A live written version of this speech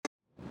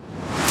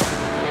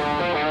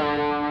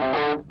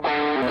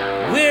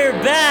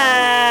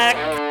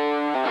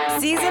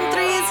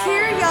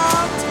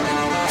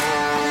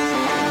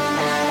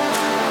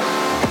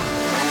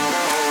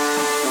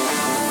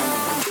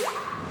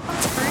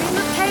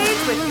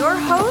with your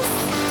hosts,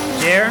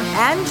 Jer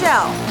and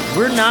Jel.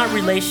 We're not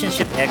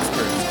relationship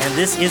experts, and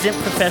this isn't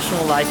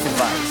professional life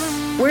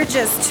advice. We're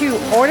just two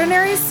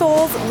ordinary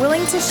souls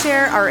willing to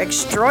share our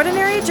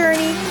extraordinary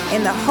journey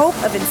in the hope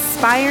of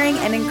inspiring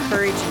and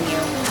encouraging you.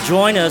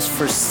 Join us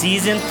for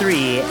Season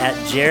 3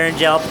 at Jer and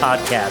Jel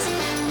Podcast.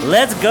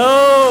 Let's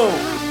go!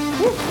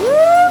 Woo-woo!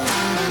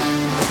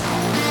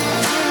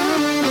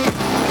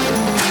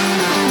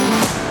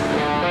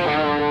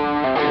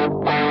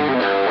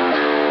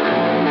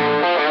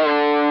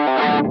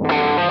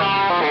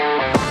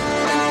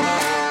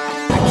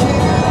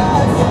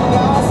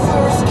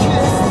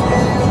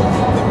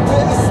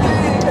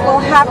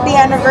 Happy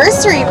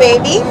anniversary,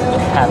 baby.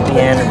 Happy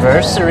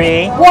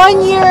anniversary.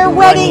 1 year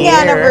wedding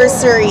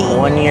anniversary.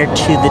 1 year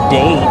to the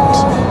date.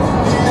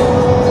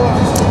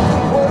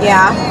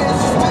 Yeah.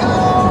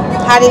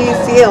 How do you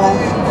feel?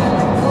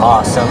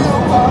 Awesome.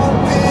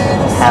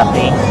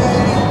 Happy.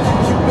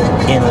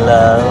 In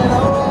love.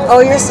 Oh,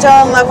 you're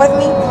still in love with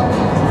me?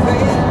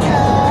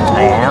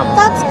 I am.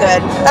 That's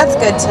good. That's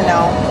good to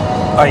know.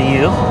 Are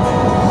you?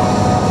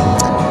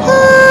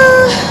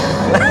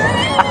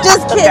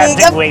 Just kidding.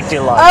 That took way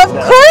too long. Of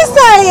course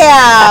I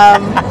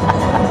am.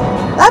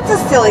 That's a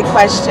silly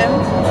question.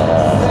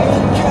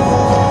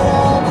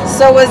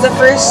 So was the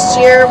first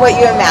year what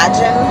you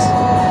imagined?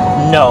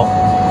 No.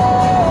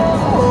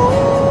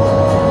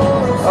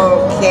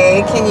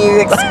 Okay, can you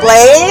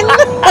explain?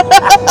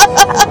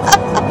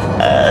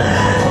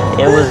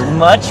 It was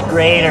much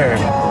greater.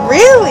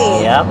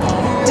 Really? Yep.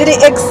 Did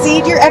it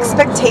exceed your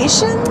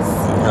expectations?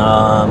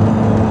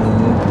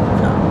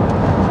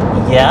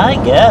 Yeah, I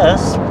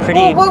guess.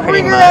 Well, what were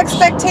your much.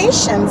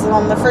 expectations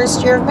on the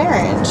first year of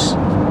marriage?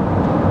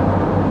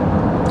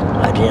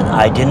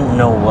 I didn't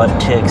know what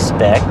to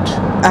expect.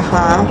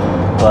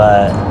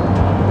 But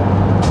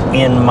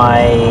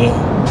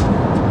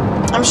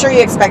I'm sure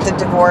you expected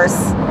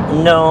divorce.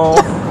 No,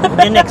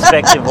 didn't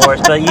expect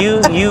divorce, but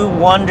you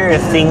wonder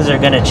if things are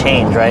gonna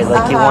change, right?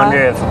 Like you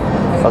wonder if,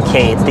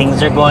 okay,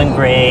 things are going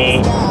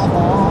great,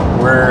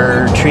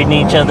 we're treating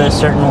each other a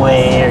certain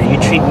way, or you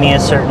treat me a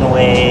certain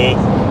way.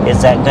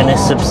 Is that going to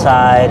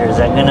subside, or is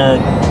that going to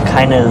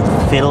kind of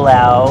fiddle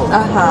out?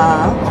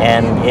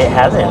 And it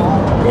hasn't.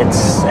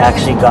 It's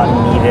actually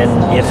gotten even,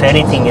 if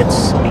anything,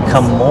 it's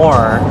become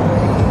more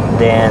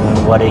than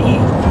what it,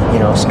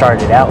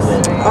 started out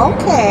with.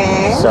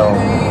 Okay. So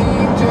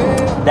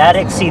that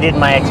exceeded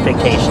my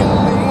expectation.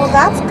 Well,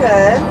 that's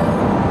good.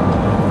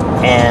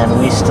 And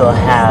we still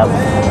have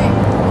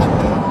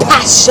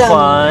passion,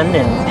 fun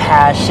and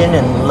passion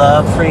and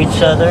love for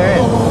each other,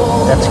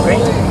 and that's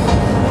great.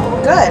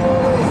 Good.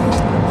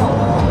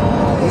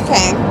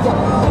 Okay.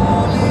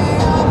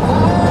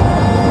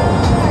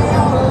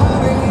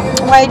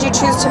 Why did you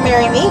choose to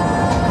marry me?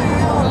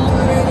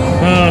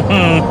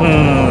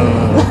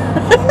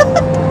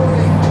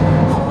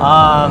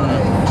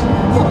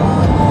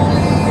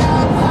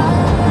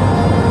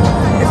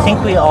 I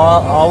think we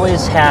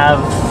always have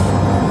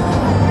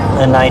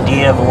an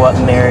idea of what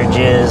marriage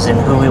is and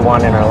who we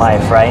want in our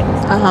life, right?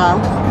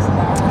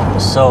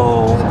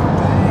 So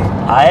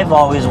I've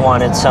always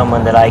wanted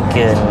someone that I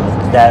could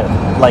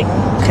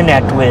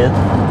connect with,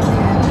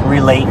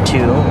 relate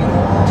to,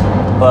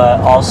 but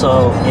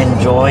also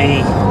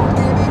enjoy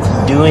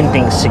doing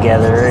things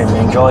together and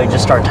enjoy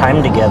just our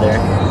time together.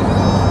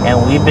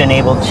 And we've been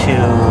able to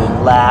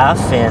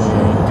laugh and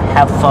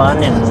have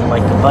fun and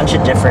like a bunch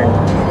of different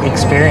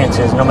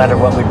experiences no matter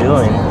what we're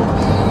doing.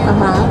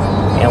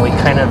 And we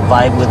kind of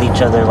vibe with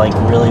each other like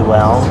really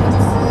well.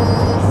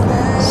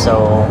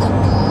 So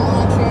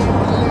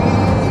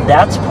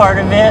that's part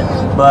of it,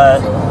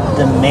 but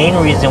the main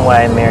reason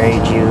why I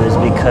married you is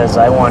because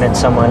I wanted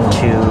someone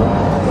to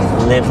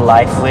live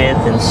life with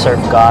and serve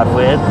God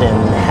with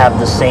and have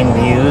the same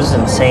views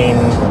and same,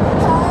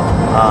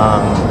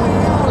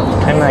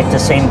 kind of like the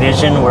same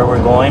vision where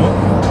we're going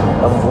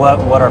of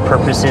what our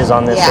purpose is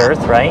on this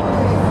earth, right?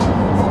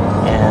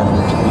 And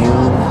you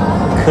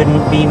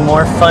couldn't be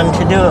more fun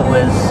to do it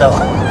with, so.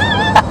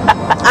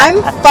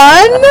 I'm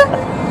fun?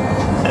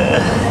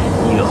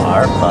 You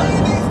are fun.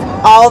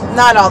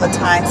 Not all the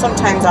time.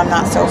 Sometimes I'm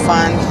not so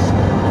fun.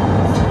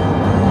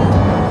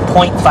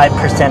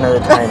 0.5% of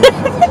the time.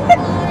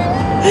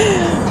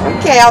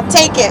 Okay, I'll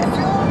take it.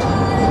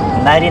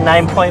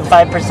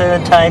 99.5%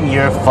 of the time,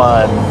 you're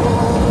fun.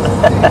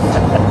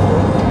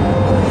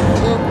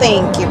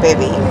 Thank you,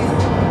 baby.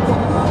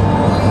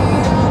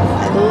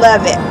 I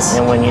love it.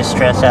 And when you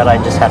stress out, I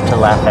just have to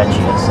laugh at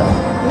you, so.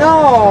 No.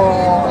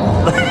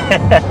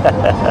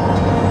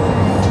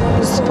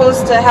 You're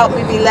supposed to help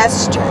me be less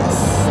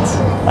stressed.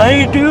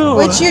 I do.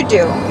 Which you do.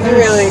 You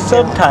really do.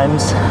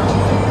 Sometimes.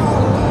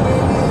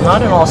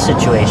 Not in all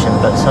situations,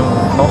 but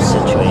most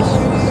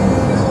situations.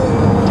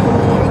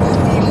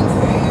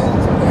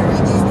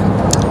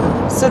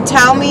 So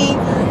tell me,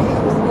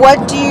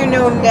 what do you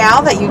know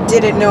now that you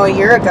didn't know a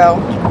year ago?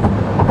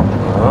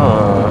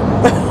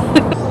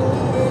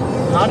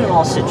 Not in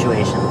all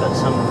situations, but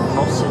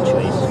most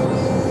situations.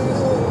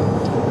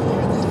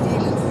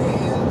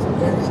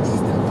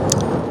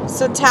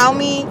 So tell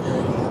me,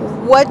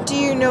 What do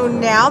you know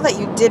now that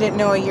you didn't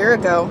know a year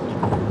ago?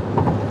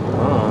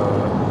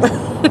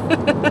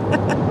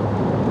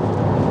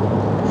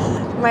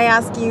 Am I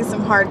asking you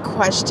some hard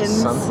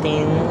questions?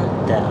 Something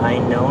that I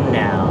know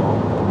now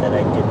that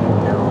I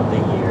didn't know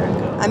a year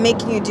ago. I'm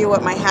making you do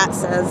what my hat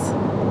says.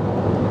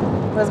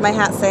 What does my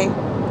hat say?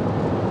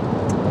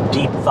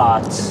 Deep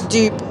thoughts.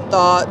 Deep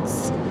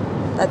thoughts.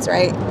 That's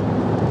right.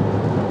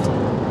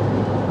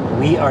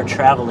 We are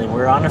traveling.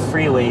 We're on a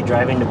freeway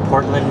driving to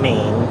Portland,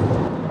 Maine.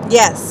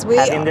 Yes,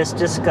 having this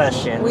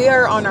discussion. We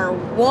are on our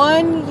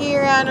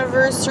 1-year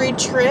anniversary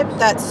trip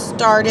that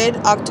started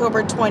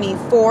October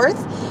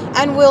 24th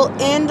and will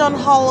end on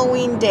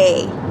Halloween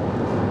Day.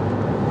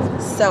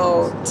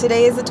 So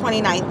today is the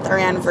 29th, our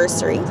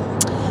anniversary.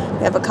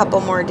 We have a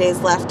couple more days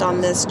left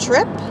on this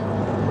trip.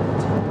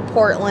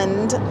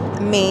 Portland,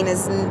 Maine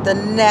is the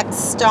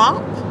next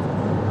stop.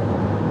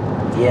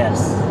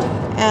 Yes.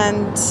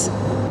 And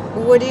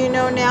what do you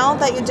know now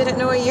that you didn't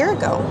know a year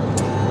ago?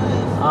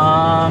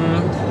 I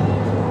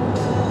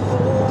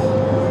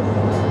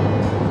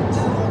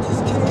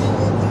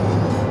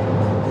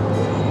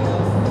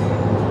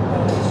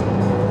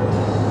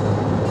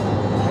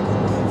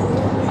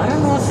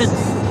don't know if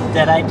it's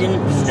that I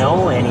didn't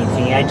know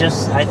anything.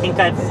 I think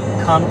I've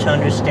come to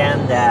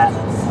understand that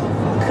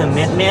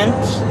commitment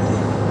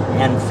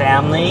and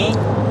family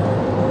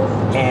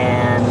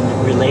and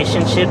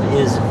relationship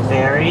is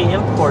very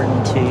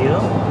important to you.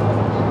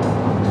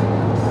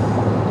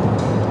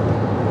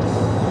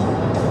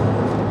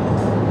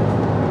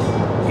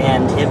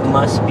 And it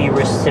must be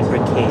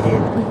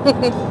reciprocated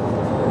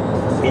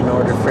in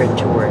order for it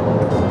to work.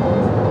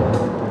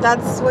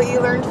 That's what you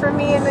learned from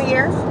me in the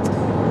year?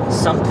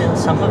 Some of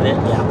it,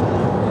 yeah.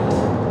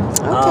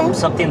 Okay.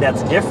 Something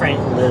that's different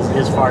is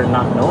as far as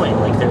not knowing.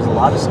 Like, there's a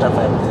lot of stuff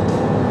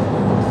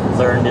I've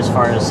learned as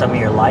far as some of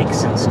your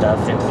likes and stuff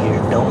and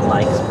your don't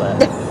likes,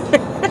 but...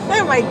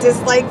 My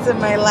dislikes and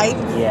my likes?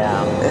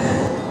 Yeah.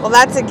 Well,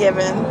 that's a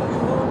given.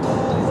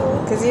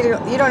 Because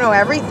you don't know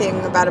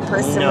everything about a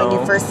person when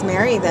you first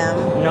marry them.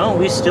 No,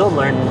 we still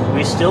learn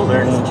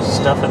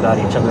stuff about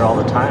each other all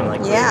the time.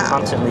 Like, yeah. We're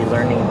constantly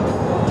learning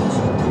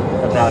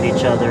about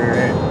each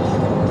other.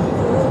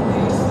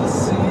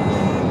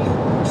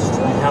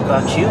 How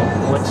about you?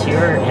 What's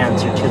your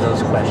answer to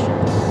those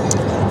questions?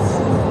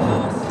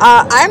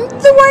 I'm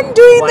the one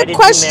doing Why the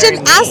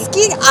question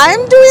asking.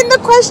 I'm doing the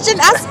question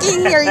asking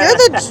here.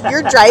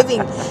 You're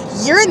driving.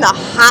 You're in the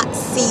hot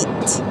seat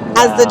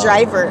as the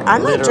driver.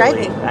 I'm not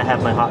driving. I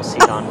have my hot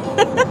seat on.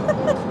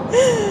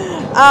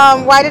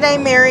 Why did I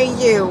marry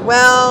you?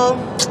 Well,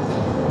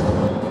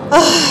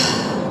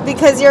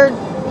 because you're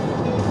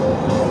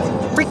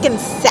freaking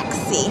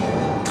sexy.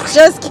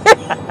 Just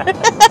kidding.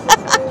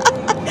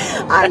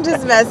 I'm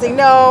just messing.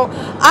 No,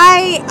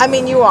 I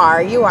mean, you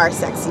are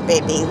sexy,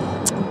 baby.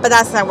 But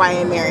that's not why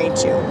I married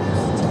you.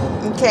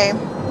 Okay?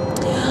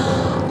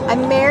 I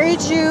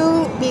married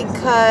you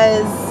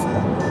because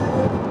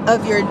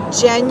of your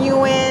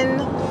genuine,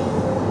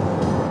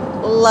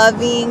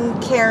 loving,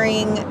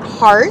 caring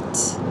heart.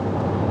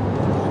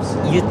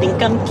 You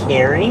think I'm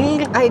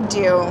caring? I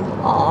do.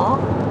 Aw.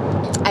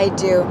 I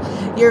do.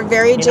 You're a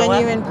very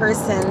genuine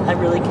person. I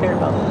really care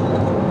about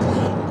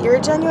that. You're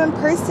a genuine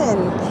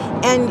person.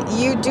 And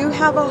you do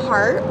have a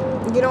heart.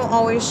 You don't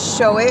always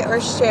show it or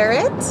share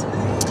it.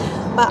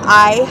 But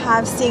I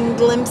have seen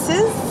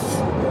glimpses.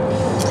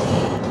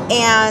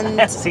 And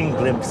I have seen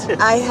glimpses.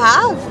 I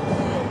have.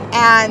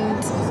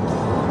 And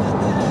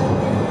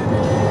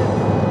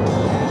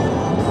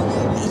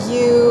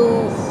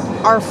you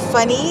are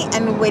funny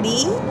and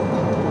witty.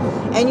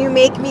 And you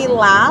make me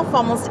laugh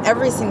almost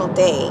every single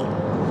day.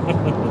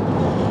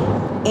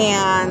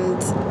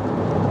 And,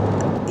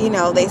 you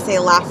know, they say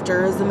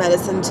laughter is the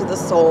medicine to the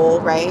soul,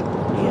 right?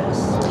 Yes.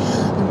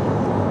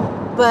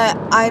 But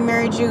I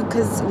married you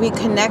because we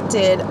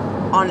connected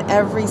on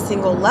every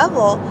single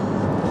level.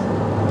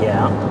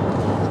 Yeah.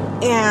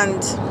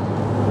 And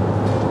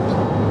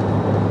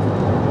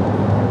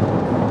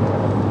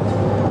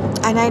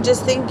I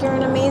just think you're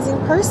an amazing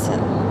person.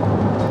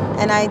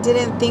 And I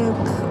didn't think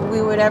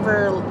we would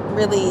ever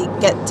really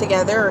get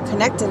together or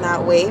connect in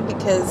that way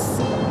because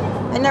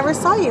I never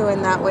saw you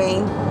in that way.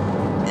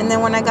 And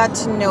then when I got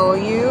to know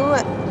you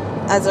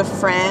as a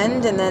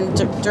friend and then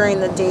during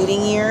the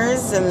dating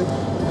years, and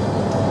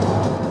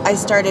I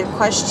started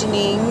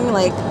questioning,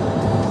 like,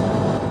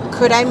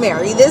 could I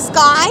marry this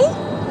guy?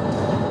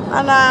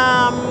 And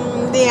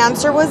the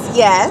answer was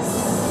yes.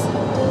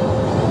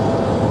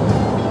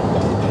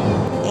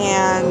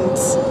 And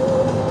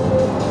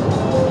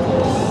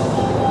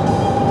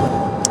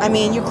I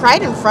mean, you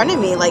cried in front of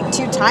me like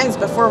 2 times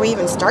before we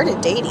even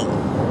started dating.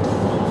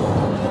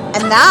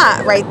 And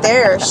that right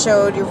there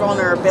showed your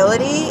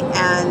vulnerability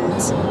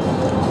and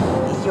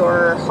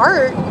your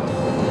heart.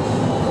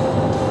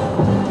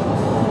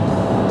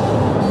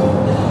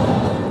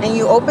 And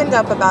you opened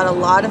up about a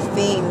lot of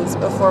things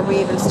before we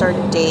even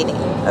started dating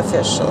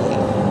officially.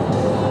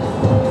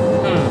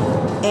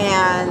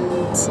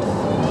 And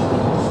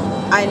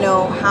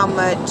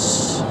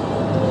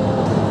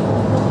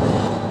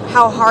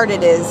how hard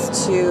it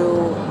is to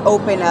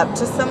open up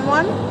to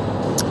someone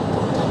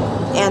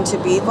and to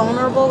be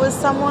vulnerable with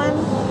someone.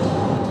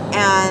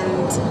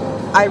 And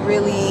I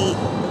really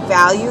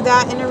value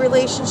that in a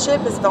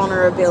relationship, is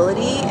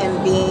vulnerability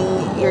and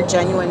being your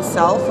genuine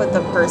self with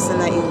the person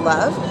that you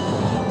love.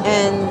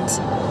 And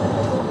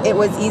it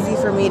was easy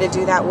for me to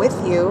do that with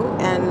you,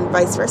 and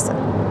vice versa.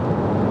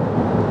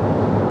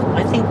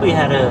 I think we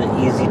had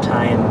an easy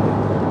time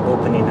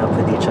opening up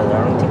with each other.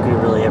 I don't think we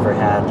really ever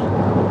had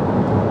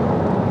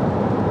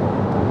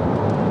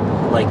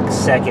like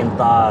second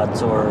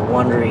thoughts or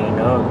wondering,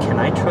 oh, can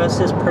I trust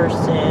this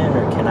person,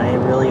 or can I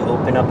really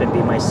open up and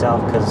be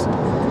myself? Because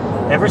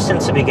ever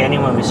since the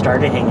beginning, when we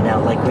started hanging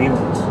out, like we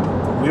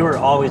were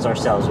always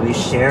ourselves. We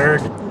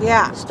shared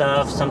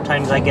stuff.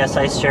 Sometimes I guess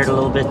I shared a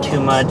little bit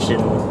too much,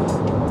 and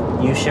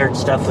you shared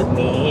stuff with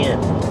me.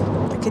 And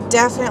I could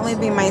definitely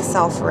be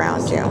myself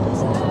around you.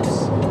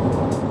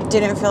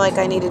 Didn't feel like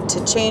I needed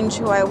to change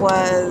who I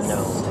was.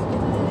 No.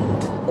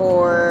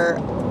 Or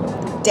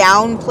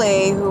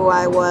downplay who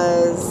I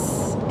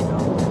was.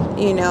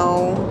 You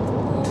know,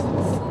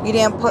 you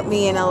didn't put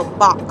me in a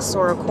box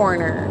or a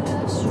corner.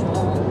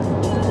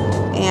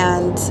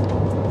 And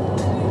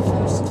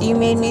you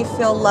made me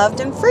feel loved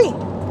and free,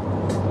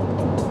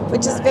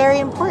 which is very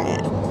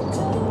important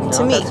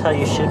to me. That's how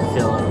you should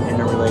feel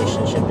in a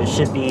relationship. It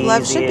should be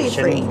Love easy. should be It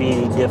shouldn't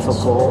be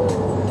difficult,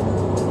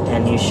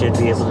 and you should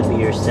be able to be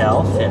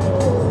yourself and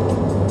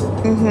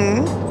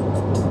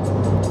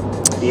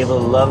be able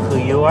to love who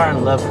you are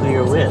and love who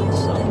you're with.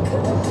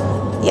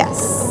 So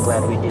yes, I'm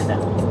glad we did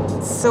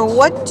that. So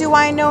what do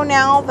I know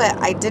now that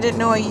I didn't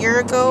know a year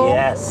ago?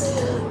 Yes.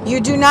 You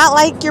do not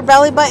like your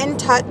belly button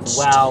touched.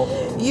 Wow.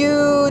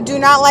 You do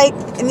not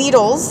like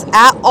needles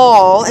at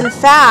all. In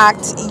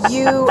fact,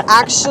 you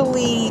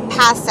actually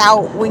pass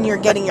out when you're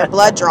getting your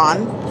blood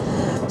drawn.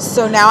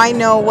 So now I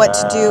know what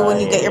to do when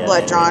you get your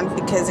blood drawn,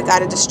 because it got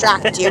to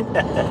distract you.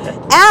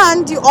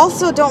 And you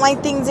also don't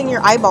like things in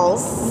your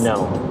eyeballs.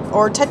 No.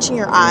 Or touching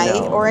your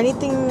eye, or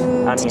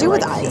anything to do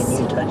with eyes.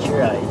 Seeing you touch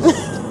your eyes.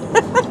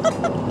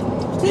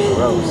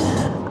 Gross.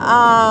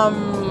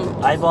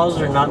 Eyeballs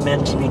are not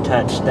meant to be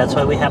touched. That's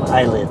why we have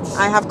eyelids.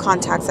 I have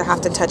contacts. I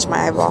have to touch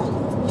my eyeball.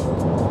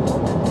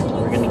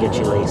 We're going to get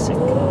you LASIK.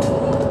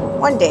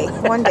 One day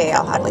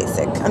I'll have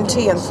LASIK. I'm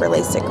too young for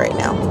LASIK right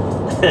now.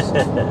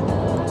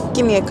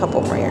 Give me a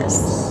couple more years.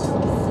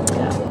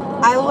 Yeah.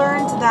 I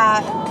learned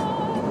that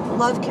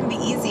love can be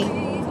easy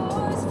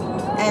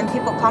and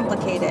people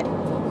complicate it.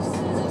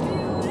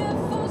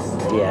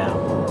 Yeah.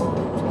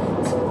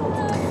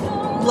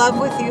 Love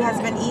with you has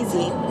been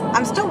easy.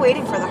 I'm still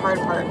waiting for the hard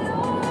part.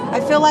 I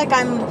feel like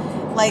I'm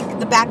like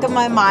the back of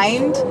my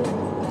mind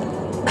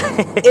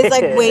is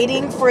like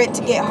waiting for it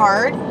to get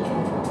hard,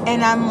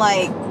 and I'm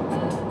like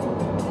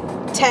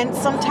tense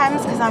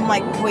sometimes because I'm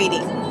like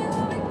waiting.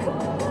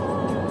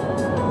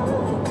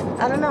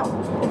 I don't know,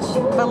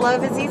 but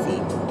love is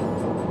easy.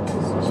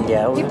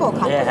 Yeah, people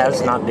complicate it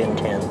has it. not been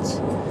tense.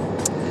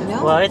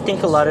 No. Well, I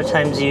think a lot of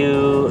times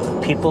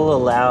people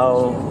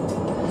allow,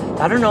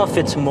 I don't know if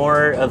it's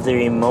more of their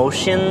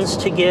emotions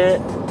to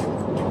get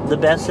the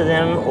best of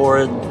them,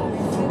 or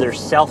their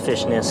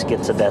selfishness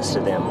gets the best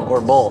of them, or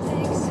both.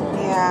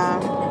 Yeah.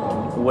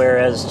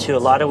 Whereas to a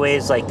lot of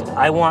ways, like,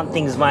 I want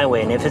things my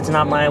way, and if it's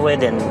not my way,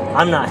 then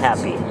I'm not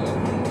happy.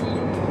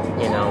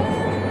 You know?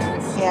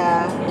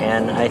 Yeah.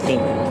 And I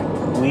think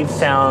we've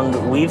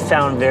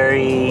found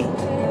very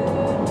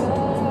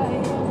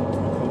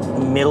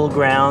middle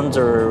grounds,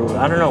 or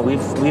I don't know,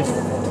 we've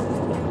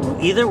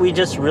either we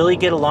just really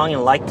get along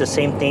and like the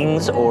same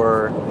things,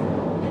 or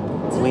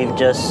we've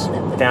just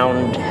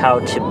found how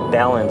to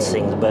balance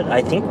things. But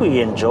I think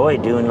we enjoy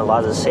doing a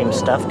lot of the same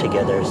stuff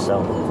together,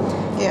 so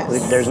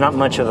Yes. there's not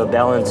much of a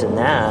balance in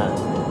that.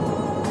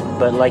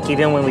 But like,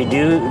 even when we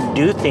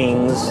do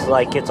things,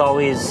 like, it's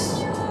always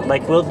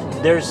like,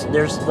 there's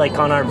like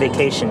on our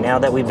vacation, now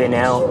that we've been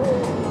out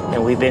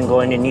and we've been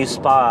going to new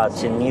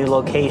spots and new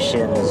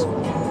locations,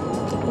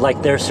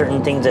 like, there's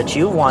certain things that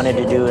you wanted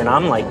to do and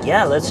I'm like,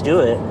 yeah, let's do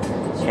it.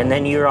 And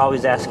then you're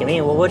always asking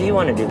me, well, what do you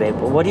want to do, babe?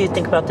 Well, what do you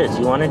think about this?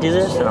 You want to do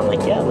this? And I'm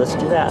like, yeah, let's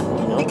do that.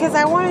 You know? Because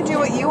I want to do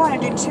what you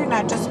want to do too,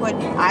 not just what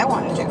I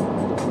want to do.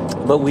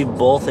 But we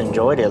both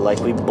enjoyed it. Like,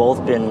 we've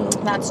both been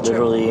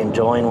literally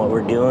enjoying what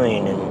we're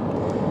doing,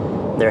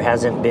 and there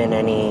hasn't been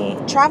any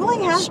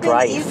traveling has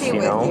strife, been easy you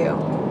know? with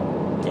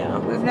you. Yeah.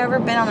 We've never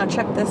been on a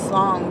trip this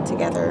long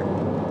together.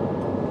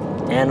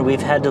 And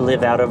we've had to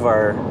live out of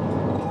our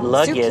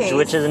luggage, Suitcase.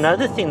 which is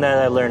another thing that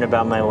I learned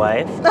about my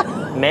wife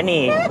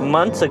many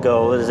months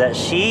ago, is that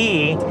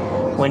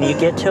when you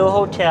get to a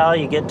hotel,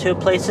 you get to a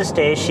place to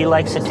stay, she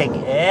likes to take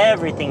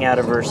everything out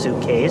of her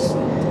suitcase,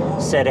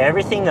 set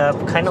everything up,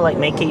 kind of like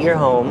make it your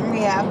home.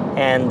 Yeah.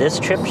 And this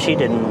trip, she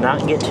did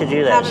not get to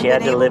do that. Haven't She had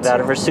been to live able out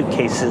to. of her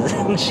suitcases,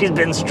 and she's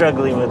been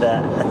struggling with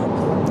that.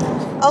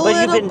 But you've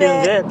little been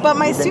doing bit. good. But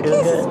my You've been doing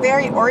suitcase is good.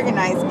 very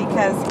organized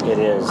because It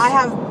is. I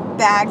have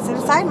bags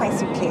inside my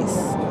suitcase.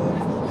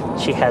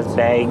 She has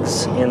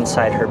bags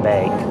inside her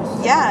bag.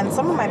 Yeah, and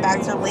some of my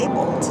bags are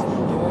labeled.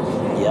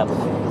 Yep.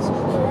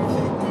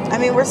 I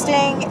mean, we're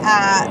staying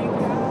at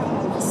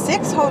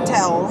 6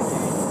 hotels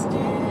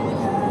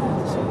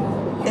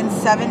in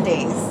 7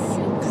 days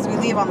because we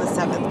leave on the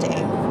 7th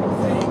day.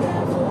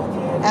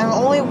 And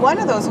only one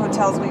of those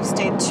hotels we've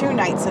stayed 2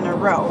 nights in a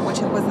row, which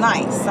was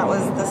nice. That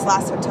was this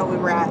last hotel we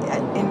were at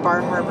in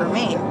Bar Harbor,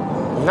 Maine.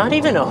 Not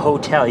even a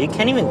hotel. You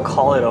can't even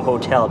call it a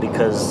hotel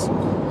because...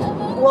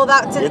 Well,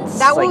 that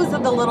was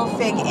the Little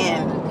Fig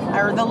Inn.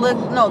 Or the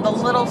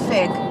Little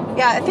Fig.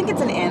 Yeah, I think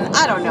it's an inn.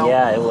 I don't know.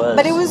 Yeah, it was.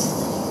 But it was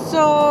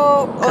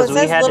so... Because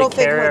we had to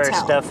carry our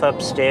stuff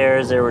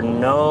upstairs. There were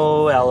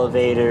no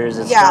elevators.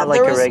 It's not like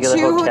a regular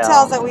hotel. There was 2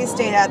 hotels that we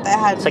stayed at that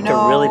had It's like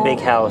a really big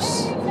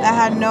house. That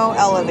had no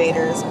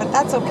elevators, but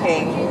that's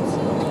okay.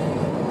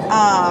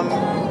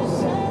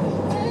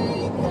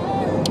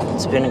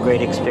 It's been a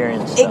great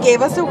experience. It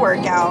gave us a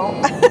workout.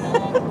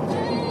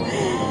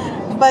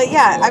 But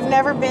yeah, I've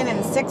never been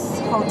in 6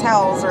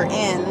 hotels or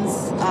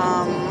inns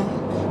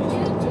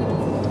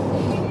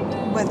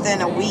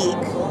within a week,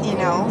 you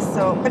know.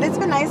 So, but it's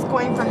been nice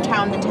going from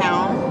town to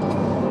town.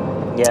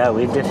 Yeah,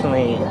 we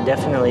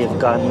definitely have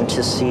gotten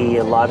to see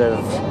a lot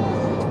of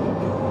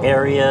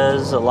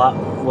areas,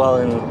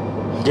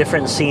 in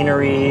different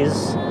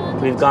sceneries.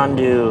 We've gone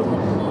to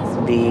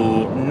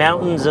the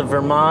mountains of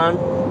Vermont,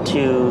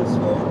 to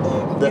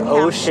the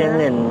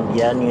ocean, and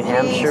New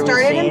Hampshire. We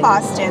started in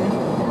Boston.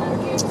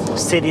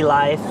 City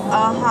life.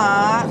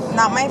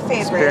 Not my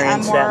favorite.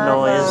 I'm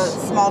more of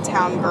a small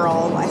town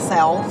girl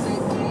myself.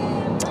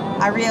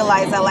 I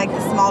realize I like the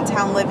small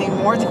town living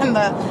more than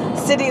the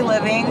city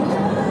living.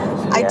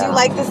 I do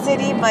like the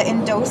city, but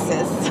in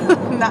doses,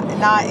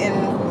 not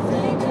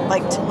in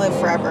like to live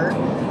forever.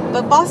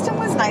 But Boston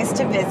was nice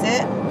to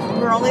visit. We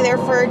were only there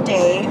for a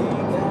day,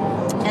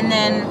 and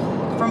then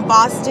from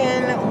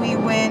Boston we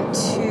went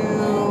to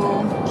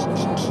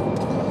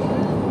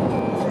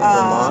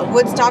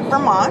Woodstock,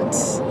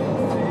 Vermont.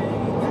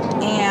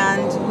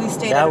 And we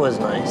stayed. That was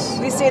nice.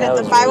 We stayed at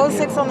the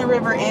 506 on the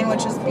River Inn,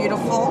 which was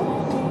beautiful.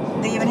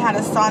 They even had a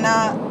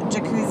sauna,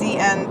 jacuzzi,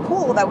 and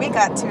pool that we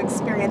got to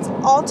experience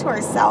all to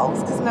ourselves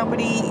because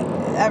nobody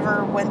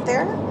ever went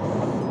there.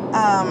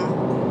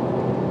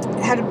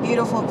 It had a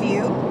beautiful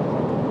view.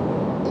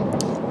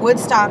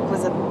 Woodstock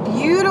was a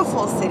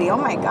beautiful city. Oh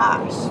my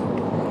gosh.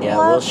 Yeah,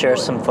 we'll share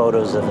some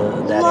photos of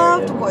that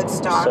Loved area.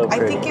 Woodstock. So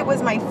pretty. I think it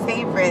was my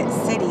favorite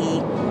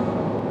city,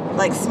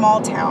 like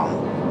small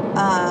town.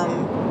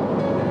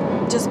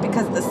 Just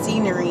because of the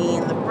scenery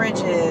and the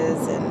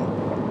bridges, and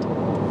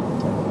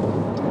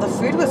the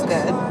food was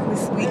good.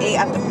 We ate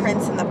at the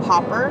Prince and the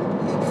Pauper,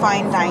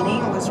 fine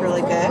dining. It was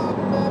really good.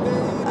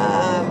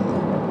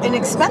 An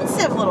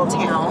expensive little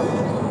town,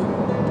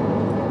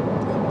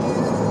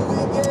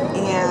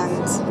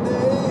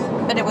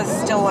 but it was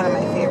still one of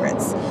my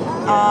favorites.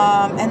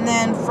 And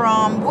then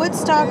from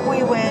Woodstock,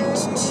 we went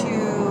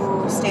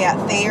to stay at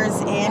Thayer's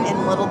Inn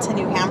in Littleton,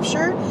 New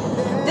Hampshire.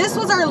 This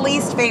was our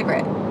least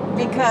favorite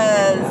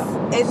because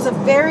it's a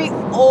very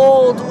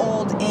old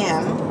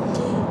inn.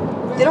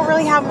 They don't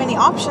really have many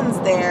options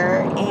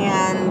there,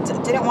 and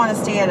didn't want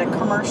to stay at a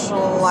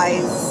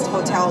commercialized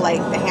hotel like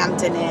the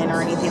Hampton Inn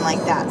or anything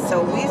like that.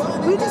 So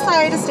we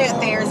decided to stay at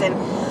Thayer's Inn,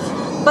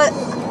 but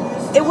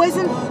it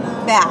wasn't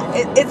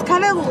bad. It's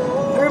kind of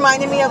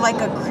reminded me of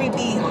like a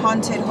creepy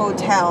haunted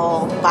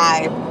hotel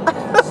vibe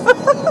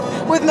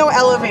with no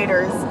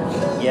elevators.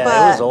 Yeah,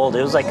 it was old.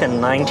 It was like a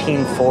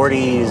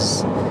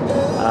 1940s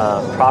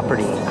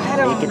property. I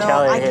don't know. You could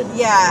tell it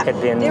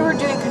had been. They were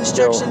doing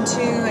construction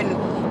too,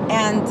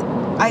 and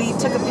I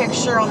took a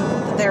picture on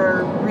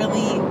their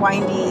really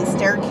windy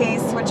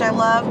staircase, which I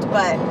loved.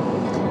 But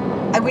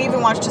we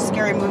even watched a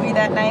scary movie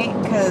that night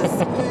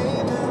because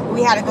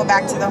we had to go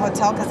back to the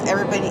hotel because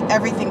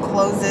everything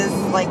closes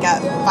like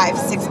at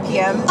 5-6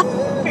 p.m.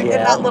 in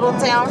that little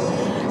town.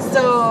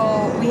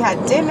 So we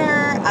had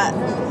dinner at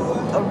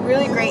a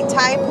really great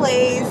Thai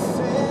place.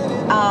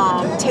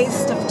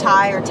 Taste the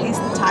Thai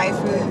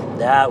food.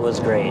 That was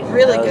great.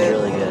 Really good. That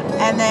was really good.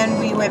 And then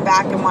we went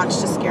back and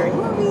watched a scary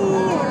movie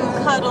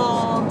and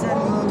cuddled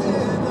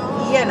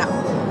and,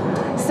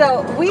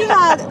 So we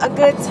had a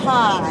good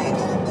time.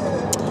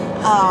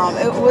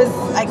 It was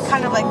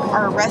kind of like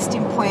our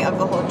resting point of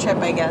the whole trip,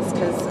 I guess,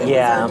 because it was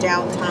our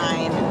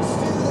downtime.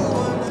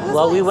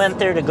 We went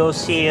there to go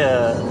see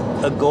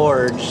a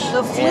gorge.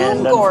 The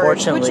Flume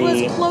Gorge, which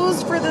was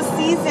closed for the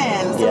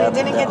season, so we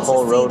didn't get to see that. The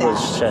whole road was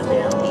shut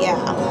down.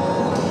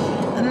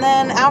 Yeah. And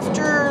then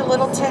after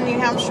Littleton, New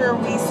Hampshire,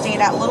 we stayed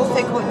at Little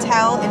Fig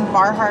Hotel in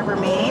Bar Harbor,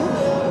 Maine.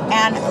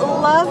 And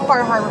love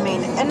Bar Harbor,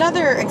 Maine.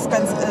 Another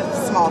expensive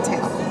small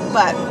town,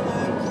 but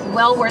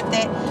well worth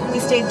it. We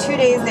stayed 2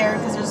 days there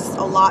because there's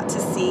a lot to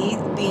see,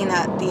 being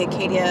that the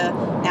Acadia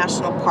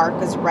National Park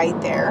was right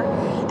there.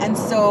 And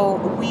so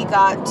we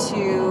got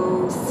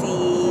to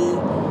see,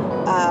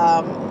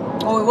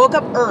 we woke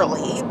up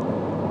early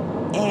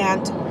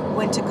and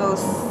went to go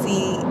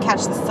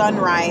catch the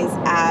sunrise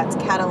at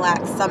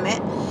Cadillac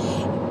Summit.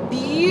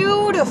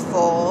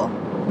 Beautiful,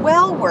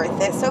 well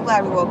worth it. So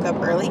glad we woke up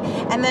early.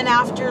 And then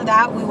after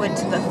that, we went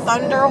to the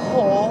Thunder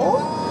Hole,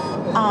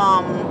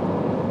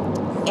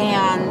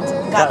 and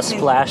got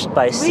splashed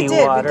by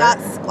seawater. We got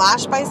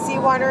splashed by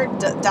seawater,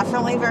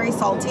 definitely very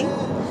salty.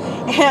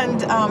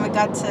 And we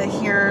got to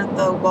hear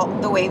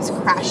the waves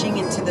crashing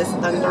into this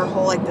thunder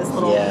hole, like this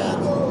little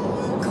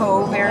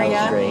cove area.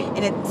 That was great.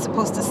 And it's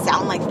supposed to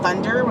sound like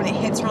thunder when it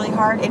hits really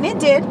hard. And it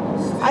did.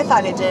 I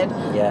thought it did.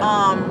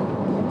 Yeah.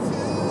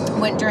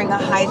 Went during a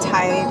high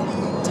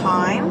tide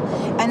time.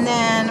 And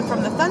then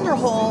from the thunder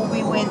hole,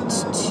 we went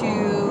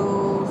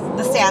to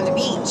the sand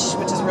beach,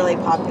 which is really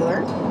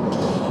popular.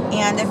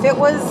 And if it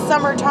was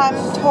summertime,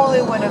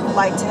 totally would have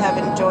liked to have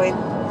enjoyed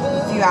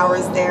a few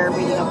hours there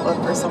reading a book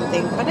or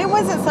something. But it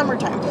wasn't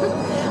summertime.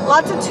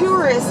 Lots of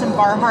tourists in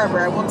Bar Harbor,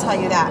 I will tell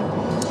you that.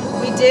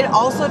 We did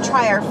also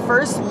try our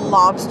first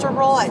lobster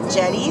roll at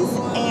Jetty's,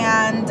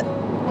 and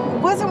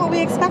it wasn't what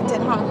we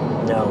expected, huh?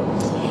 No.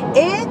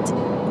 It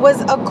was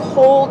a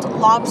cold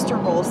lobster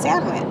roll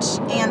sandwich,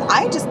 and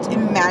I just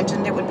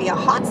imagined it would be a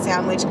hot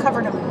sandwich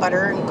covered in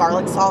butter and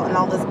garlic salt and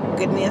all this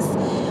goodness.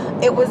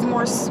 It was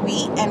more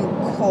sweet and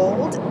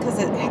cold because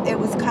it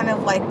was kind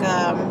of like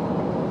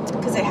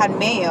because it had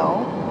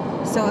mayo,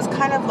 so it was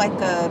kind of like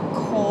a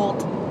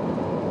cold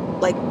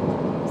like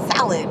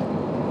salad.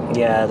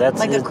 Yeah, that's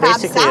like it's a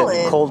crab basically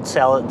salad. A cold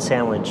salad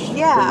sandwich.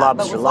 Yeah, with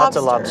lobster, but with lots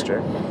of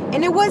lobster. lobster.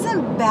 And it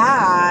wasn't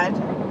bad,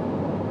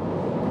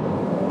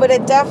 but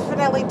it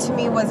definitely to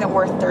me wasn't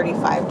worth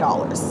 $35.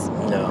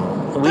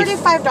 No,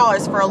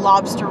 $35 for a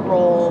lobster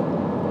roll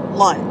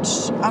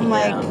lunch. I'm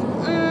like,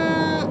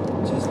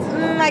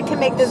 I can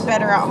make this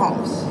better at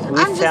home.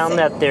 We found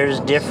that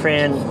there's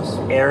different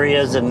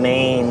areas of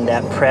Maine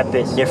that prep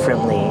it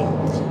differently.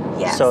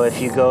 Yes. So if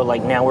you go,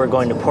 like now we're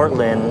going to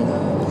Portland.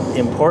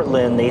 In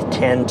Portland, they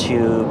tend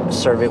to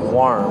serve it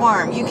warm.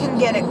 Warm. You can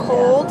get it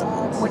cold,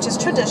 which is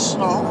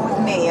traditional with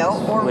mayo,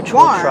 or which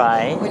warm, we'll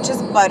try. Which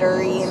is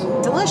buttery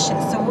and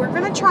delicious. So we're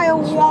going to try a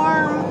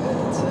warm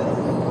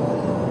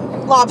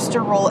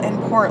lobster roll in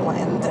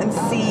Portland and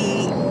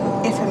see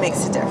if it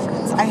makes a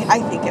difference.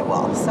 I think it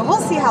will. So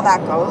we'll see how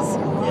that goes.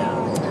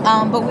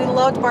 Yeah. But we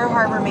loved Bar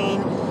Harbor,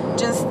 Maine.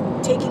 Just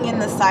taking in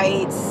the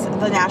sights,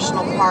 the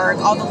national park,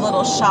 all the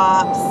little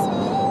shops.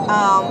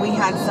 We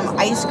had some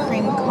ice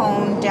cream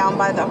cone down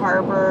by the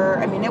harbor.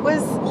 I mean, it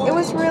was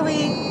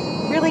really,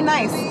 really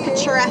nice,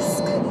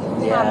 picturesque.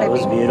 Yeah, it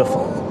was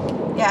beautiful.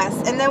 Yes,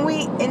 and then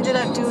we ended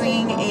up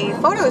doing a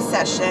photo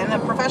session, a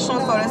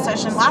professional photo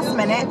session last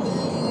minute.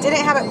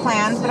 Didn't have it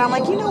planned, but I'm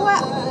like, you know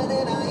what?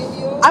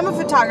 I'm a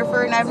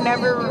photographer, and I've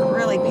never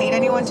really paid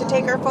anyone to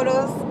take our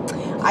photos.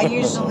 I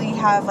usually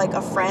have like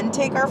a friend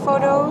take our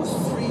photos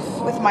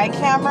with my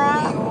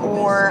camera,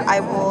 or I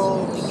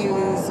will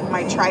use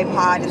my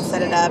tripod and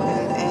set it up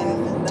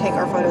and take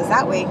our photos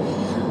that way.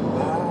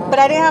 But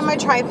I didn't have my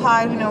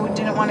tripod, we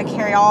didn't want to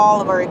carry all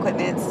of our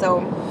equipment,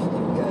 so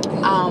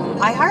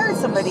I hired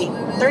somebody.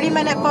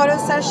 30-minute photo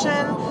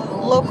session,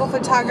 local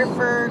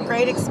photographer,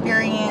 great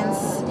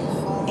experience,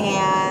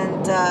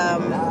 and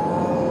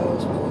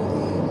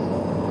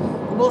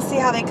we'll see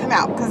how they come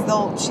out, because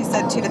she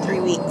said 2 to 3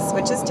 weeks,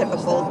 which is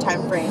typical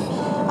time frame.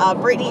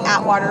 Brittany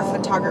Atwater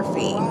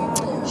Photography.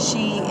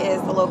 She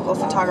is the local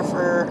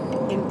photographer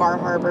in Bar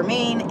Harbor,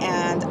 Maine,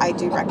 and I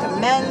do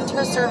recommend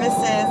her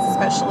services,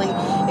 especially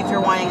if you're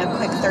wanting a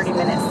quick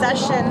 30-minute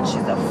session.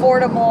 She's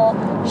affordable,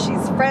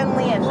 she's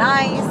friendly and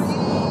nice,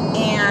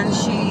 and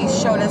she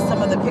showed us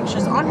some of the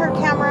pictures on her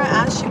camera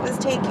as she was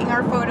taking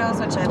our photos,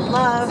 which I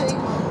loved.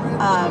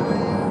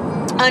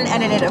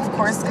 Unedited, of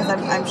course, because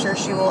I'm sure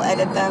she will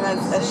edit them,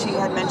 as she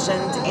had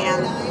mentioned,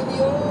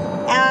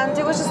 and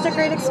it was just a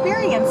great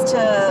experience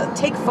to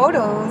take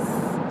photos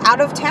out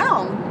of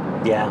town.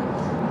 Yeah.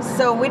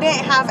 So we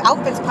didn't have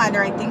outfits planned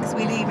or anything, because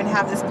we didn't even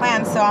have this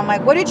planned. So I'm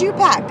like, what did you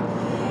pack?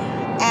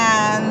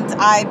 And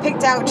I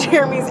picked out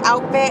Jeremy's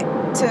outfit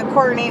to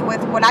coordinate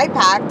with what I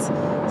packed.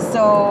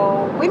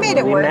 So we made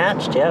it work. We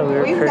matched, yeah.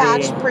 We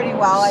matched pretty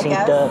well, I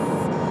guess.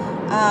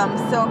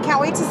 Up. So can't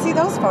wait to see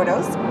those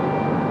photos.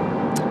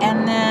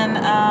 And then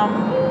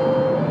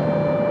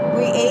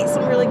we ate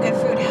some really good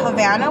food.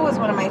 Havana was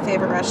one of my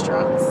favorite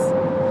restaurants.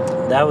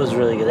 That was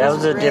really good. That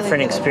was a really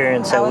different good.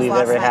 experience that we've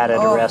ever had at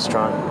a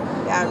restaurant.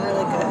 Yeah,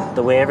 really good.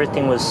 The way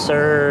everything was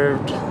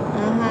served,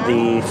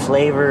 the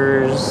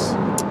flavors.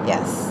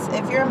 Yes.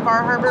 If you're in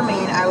Bar Harbor,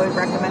 Maine, I would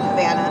recommend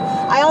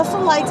Havana. I also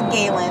liked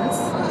Galen's.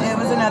 It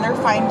was another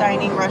fine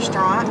dining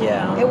restaurant.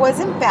 Yeah. It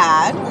wasn't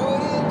bad.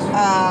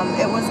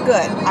 It was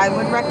good. I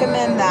would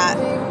recommend that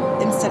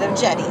instead of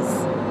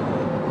Jetty's.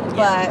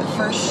 But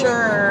for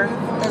sure,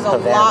 there's a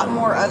lot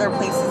more other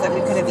places that we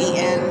could have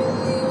eaten,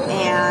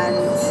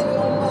 and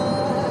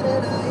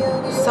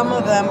some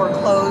of them were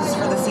closed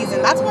for the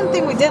season. That's one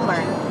thing we did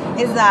learn,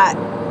 is that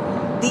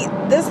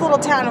this little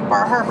town of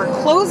Bar Harbor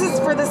closes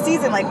for the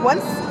season. Like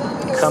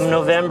come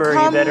November,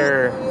 you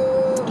better.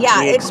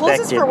 Yeah, it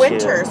closes for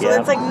winter, so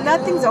it's like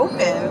nothing's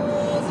open.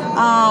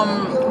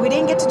 We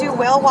didn't get to do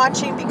whale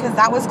watching because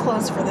that was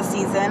closed for the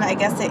season. I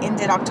guess it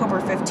ended October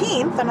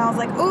 15th, and I was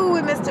like, oh,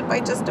 we missed it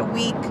by just a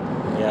week.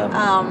 Yeah.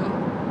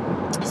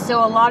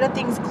 So a lot of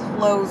things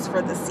closed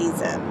for the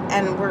season,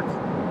 and we're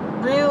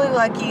really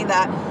lucky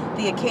that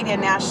the Acadia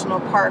National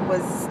Park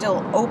was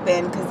still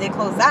open because they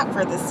closed that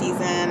for the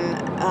season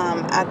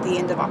at the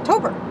end of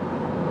October.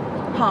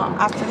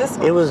 After this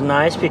one. It was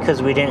nice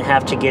because we didn't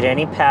have to get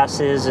any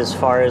passes as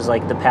far as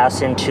like the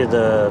pass into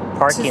the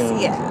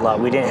parking lot.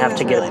 We didn't have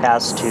to get really a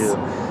pass nice.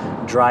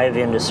 to drive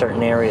into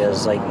certain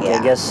areas. Like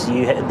I guess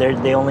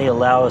they only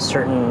allow a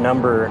certain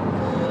number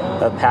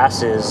of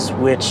passes,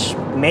 which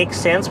makes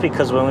sense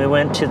because when we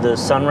went to the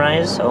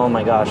sunrise, oh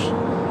my gosh,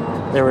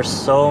 there were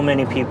so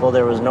many people.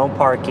 There was no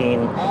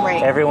parking.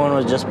 Right. Everyone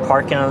was just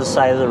parking on the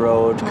side of the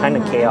road. Kind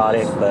of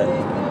chaotic, but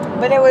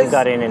it was. We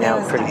got in and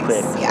out pretty nice.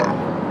 quick.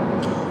 Yeah.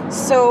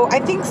 So I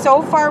think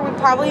so far we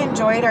probably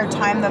enjoyed our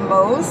time the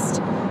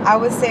most. I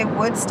would say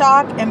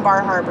Woodstock and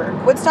Bar Harbor.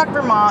 Woodstock,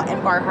 Vermont,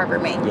 and Bar Harbor,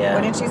 Maine. Yeah.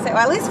 Wouldn't you say? Well,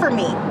 at least for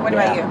me. What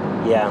about you?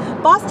 Yeah.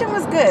 Boston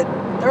was good.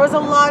 There was a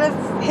lot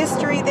of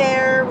history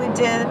there. We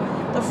did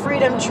the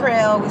Freedom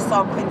Trail. We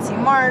saw Quincy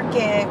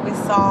Market. We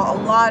saw a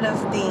lot of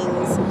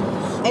things.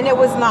 And it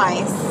was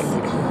nice.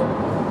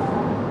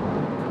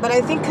 But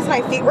I think because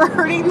my feet were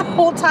hurting the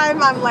whole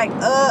time, I'm like,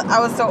 I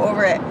was so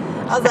over it.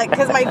 I was like,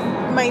 because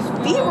my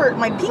feet were,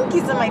 my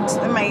pinkies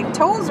and my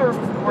toes were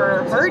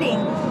hurting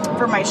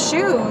for my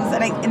shoes,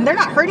 and they're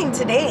not hurting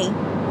today.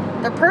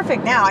 They're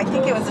perfect now. I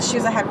think it was the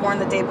shoes I had worn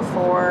the day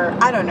before.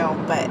 I don't know,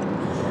 but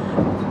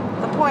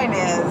the point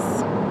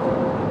is,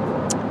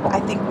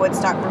 I think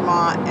Woodstock,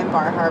 Vermont, and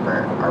Bar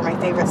Harbor are my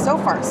favorites so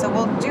far. So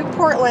we'll do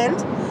Portland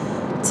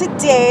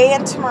today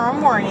and tomorrow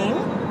morning,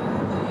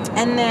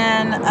 and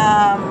then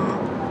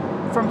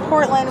from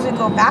Portland we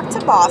go back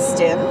to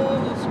Boston.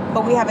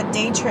 But we have a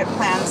day trip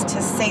planned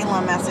to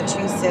Salem,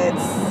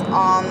 Massachusetts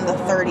on the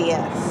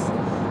 30th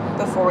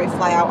before we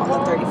fly out on the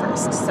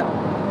 31st. So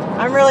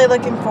I'm really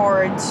looking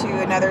forward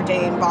to another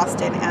day in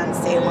Boston and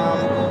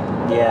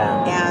Salem.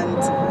 Yeah. And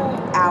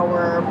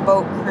our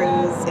boat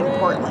cruise in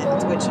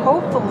Portland, which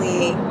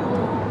hopefully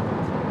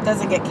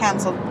doesn't get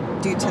canceled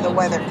due to the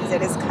weather because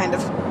it is kind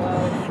of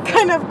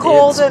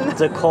cold. It's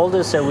the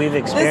coldest that we've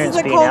experienced.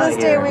 This is the coldest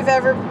day we've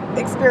ever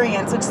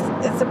experienced, which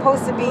is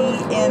supposed to be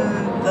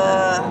in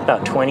the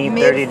about 20, 30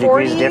 mid-40s.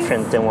 degrees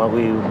different than when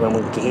we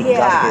got here.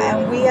 Yeah,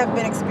 and we have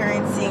been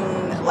experiencing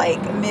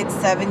like mid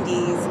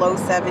 70s, low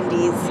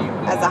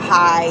 70s as a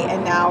high,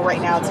 and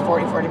right now it's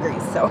 44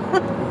 degrees. So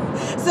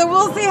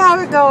we'll see how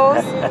it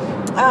goes.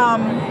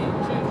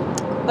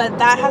 But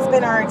that has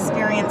been our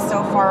experience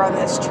so far on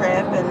this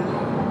trip, and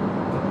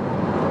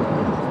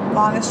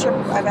longest trip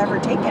I've ever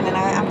taken, and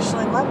I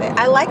actually love it.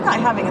 I like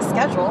not having a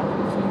schedule.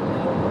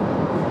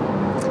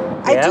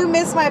 I do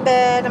miss my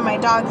bed and my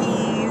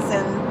doggies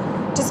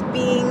and just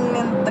being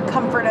in the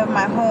comfort of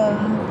my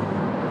home,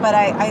 but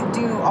I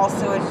do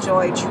also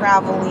enjoy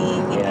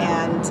traveling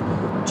and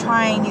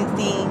trying new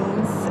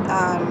things.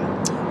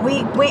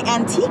 We went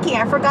antiquing.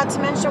 I forgot to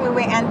mention we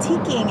went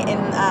antiquing in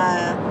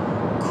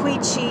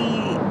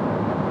Quechee,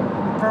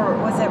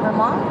 was it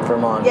Vermont?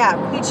 Vermont. Yeah,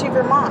 Quechee,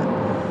 Vermont.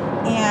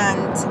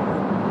 And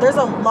there's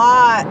a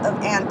lot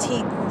of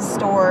antique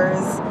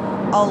stores,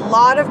 a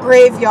lot of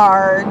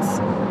graveyards,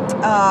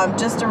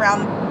 just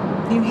around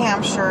New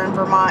Hampshire and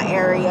Vermont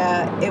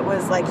area. It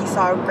was like you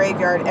saw a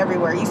graveyard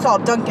everywhere. You saw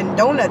Dunkin'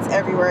 Donuts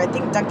everywhere. I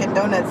think Dunkin'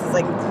 Donuts is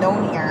like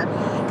known here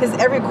because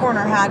every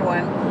corner had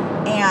one.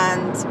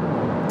 And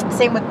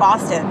same with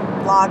Boston,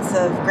 lots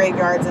of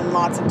graveyards and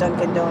lots of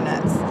Dunkin'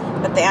 Donuts.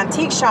 But the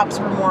antique shops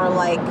were more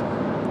like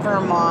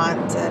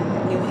Vermont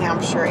and New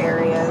Hampshire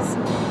areas.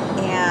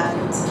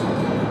 And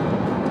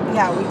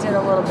yeah, we did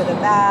a little bit of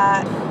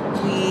that.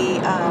 We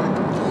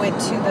went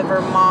to the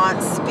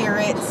Vermont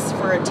Spirits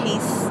for a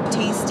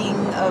tasting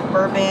of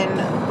bourbon,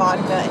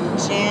 vodka, and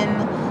gin.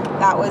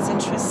 That was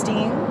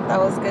interesting. That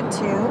was good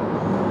too.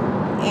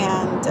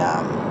 And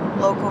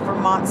local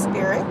Vermont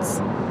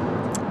spirits.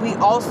 We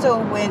also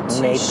went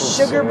to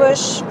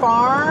Sugarbush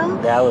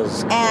Farm. That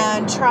was cool.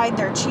 And tried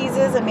their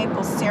cheeses and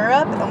maple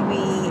syrup, and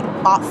we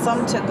bought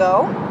some to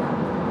go.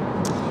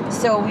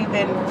 So we've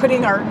been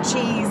putting our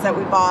cheese that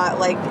we bought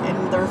like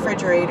in the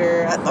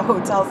refrigerator at the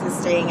hotels we're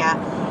staying at.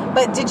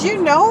 But did you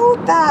know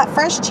that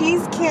fresh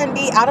cheese can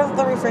be out of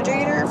the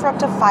refrigerator for up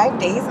to 5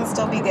 days and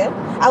still be good?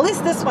 At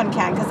least this one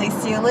can, because they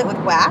seal it with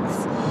wax.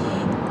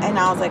 And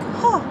I was like,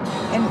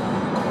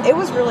 and it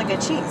was really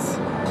good cheese.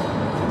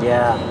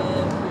 Yeah.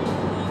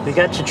 We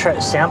got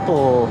to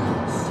sample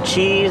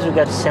cheese. We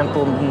got to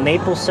sample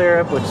maple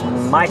syrup, which is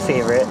my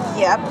favorite.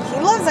 Yep. He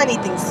loves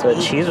anything sweet.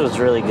 The cheese was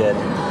really good.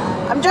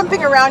 I'm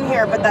jumping around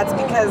here, but that's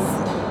because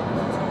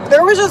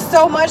there was just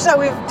so much that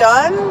we've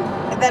done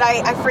that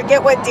I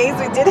forget what days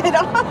we did it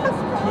on.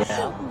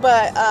 Yeah.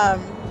 But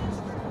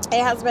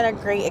it has been a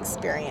great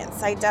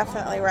experience. I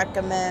definitely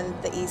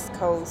recommend the East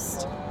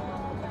Coast.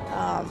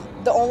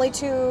 The only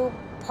two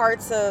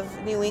parts of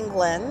New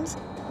England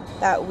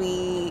that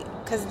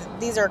because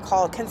these are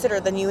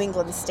considered the New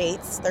England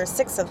states. There's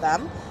 6 of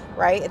them,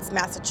 right? It's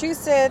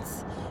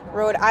Massachusetts,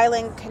 Rhode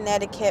Island,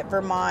 Connecticut,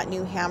 Vermont,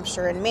 New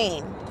Hampshire, and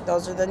Maine.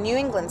 Those are the New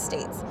England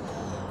states.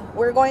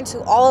 We're going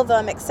to all of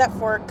them except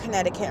for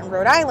Connecticut and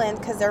Rhode Island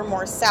because they're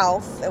more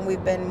south and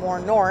we've been more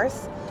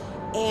north,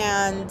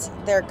 and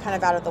they're kind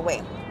of out of the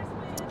way.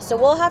 So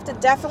we'll have to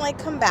definitely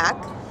come back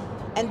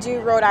and do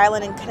Rhode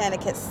Island and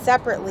Connecticut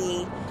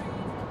separately,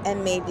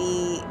 and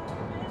maybe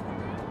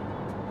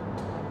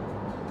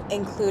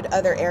include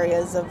other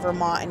areas of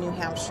Vermont and New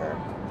Hampshire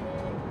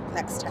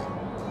next time.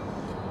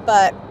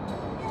 But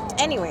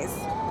anyways,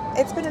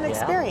 it's been an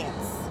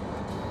experience.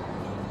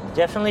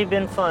 Definitely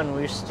been fun.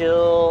 We're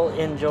still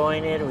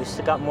enjoying it. We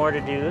still got more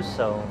to do,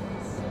 so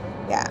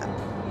Yeah.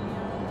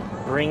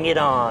 bring it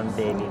on,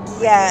 baby.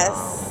 Bring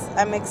Yes,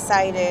 I'm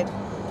excited.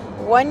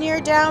 1 year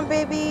down,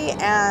 baby,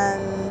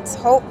 and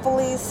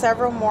hopefully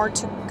several more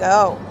to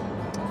go.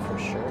 it on. For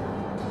sure.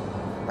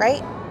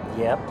 Right?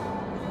 Yep.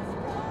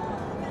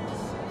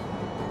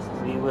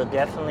 We will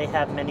definitely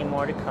have many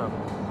more to come.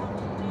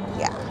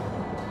 Yeah.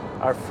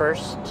 Our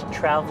first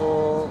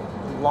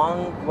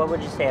what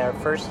would you say? Our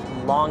first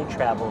long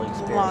travel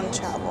experience. Long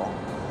travel.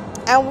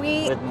 And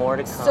with more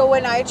to come. So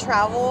when I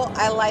travel,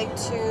 I like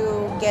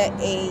to get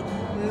a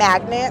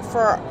magnet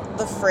for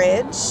the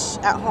fridge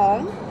at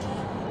home.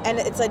 And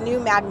it's a new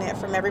magnet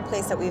from every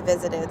place that we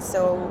visited.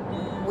 So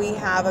we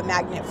have a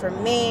magnet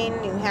from Maine,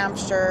 New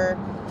Hampshire,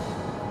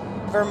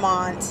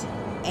 Vermont,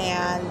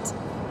 and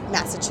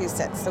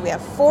Massachusetts. So we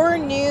have 4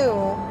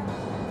 new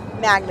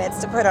magnets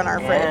to put on our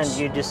fridge. And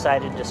you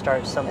decided to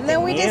start something And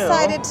then we new.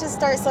 decided to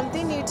start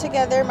something new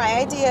together. My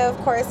idea, of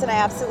course, and I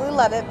absolutely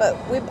love it. But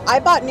I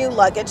bought new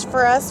luggage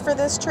for us for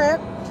this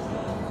trip,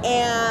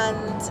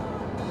 and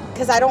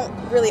because I don't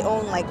really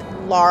own like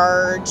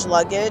large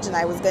luggage, and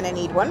I was gonna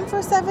need one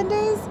for 7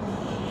 days,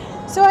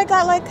 so I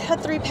got like a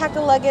 3-pack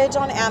of luggage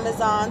on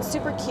Amazon,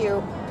 super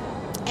cute.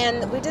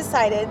 And we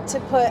decided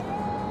to put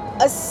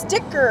a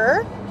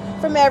sticker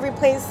from every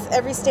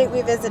state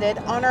we visited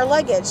on our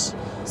luggage.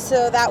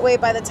 So that way,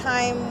 by the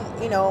time,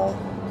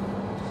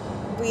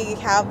 we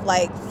have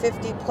like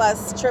 50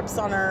 plus trips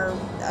under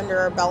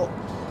our belt,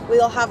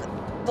 we'll have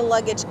the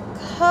luggage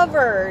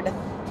covered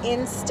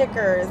in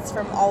stickers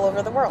from all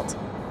over the world.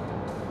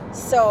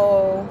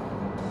 So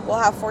we'll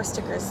have 4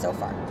 stickers so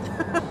far.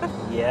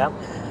 Yeah.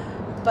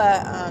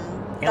 But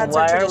And that's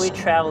why our are tradition.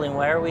 we traveling?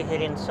 Why are we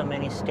hitting so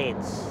many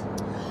states?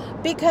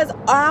 Because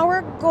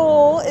our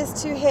goal is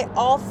to hit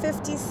all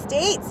 50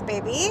 states,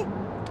 baby.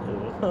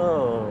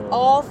 Ooh.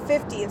 All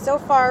 50. And so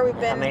far we've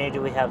been... How many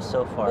do we have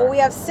so far? Well, we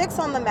have 6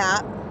 on the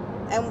map.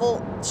 And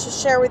we'll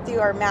share with you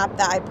our map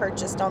that I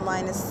purchased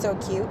online. Is so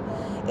cute.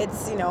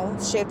 It's,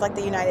 shaped like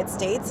the United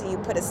States. And you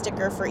put a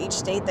sticker for each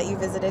state that you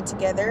visited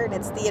together. And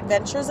it's The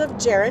Adventures of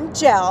Jer and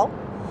Jell.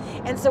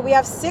 And so we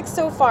have 6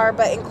 so far.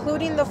 But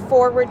including the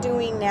 4 we're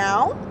doing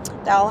now,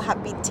 that'll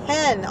be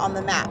 10 on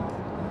the map.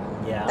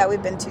 Yeah. That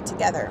we've been to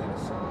together.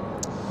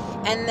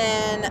 And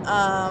then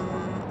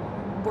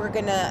we're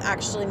going to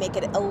actually make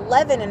it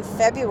 11 in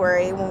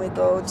February when we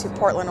go to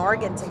Portland,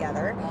 Oregon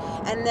together.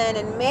 And then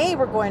in May,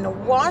 we're going to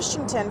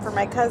Washington for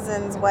my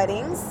cousin's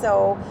wedding.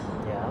 So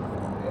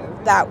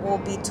that will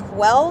be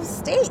 12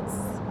 states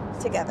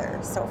together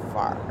so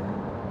far.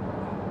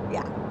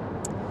 Yeah.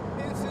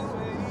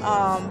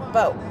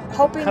 But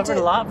hoping covered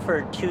a lot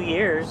for 2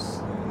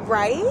 years.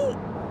 Right?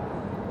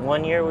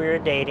 1 year we were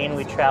dating.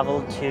 We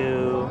traveled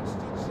to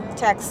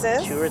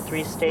Texas, 2 or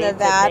 3 states.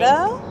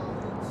 Nevada,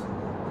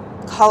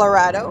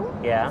 Colorado.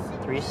 Yeah,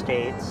 3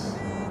 states.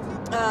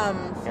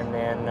 And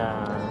then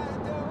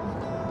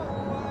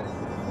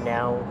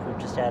now we've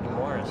just added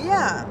more. So.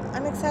 Yeah,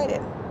 I'm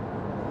excited.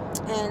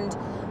 And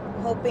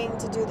hoping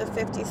to do the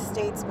 50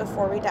 states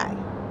before we die.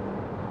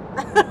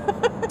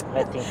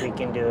 I think we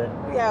can do it.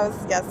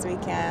 Yes, we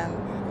can.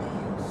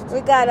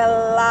 We got a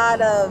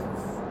lot of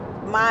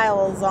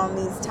miles on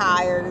these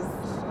tires.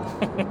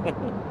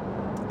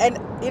 And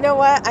you know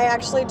what? I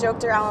actually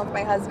joked around with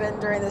my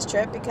husband during this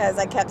trip because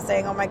I kept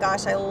saying, oh my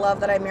gosh, I love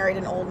that I married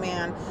an old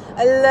man.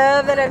 I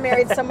love that I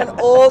married someone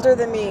older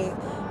than me,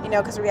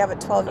 because we have a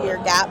 12-year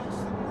gap.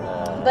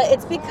 But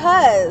it's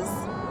because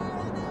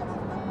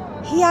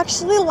he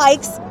actually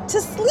likes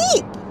to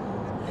sleep.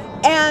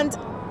 And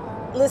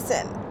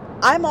listen,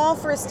 I'm all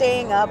for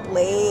staying up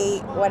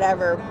late,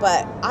 whatever,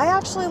 but I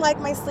actually like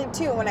my sleep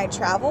too. When I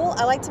travel,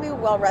 I like to be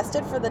well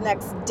rested for the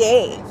next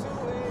day.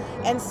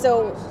 And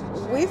so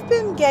we've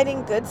been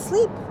getting good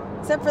sleep,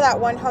 except for that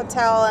one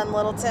hotel in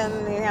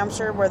Littleton, New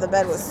Hampshire, where the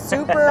bed was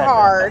super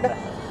hard.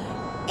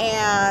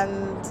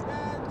 And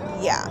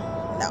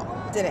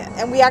didn't.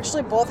 And we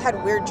actually both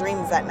had weird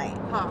dreams that night.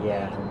 Huh?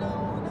 Yeah.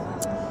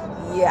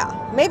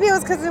 Maybe it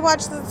was because we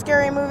watched the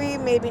scary movie,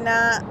 maybe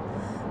not.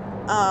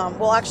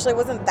 Well, actually, it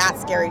wasn't that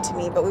scary to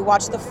me, but we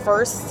watched the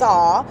first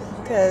Saw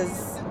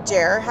because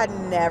Jer had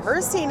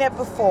never seen it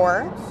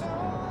before.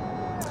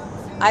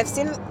 I've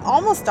seen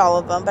almost all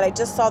of them, but I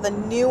just saw the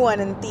new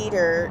one in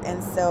theater,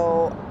 and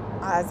so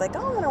I was like,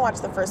 I'm going to watch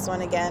the first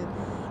one again.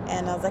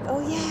 And I was like, oh,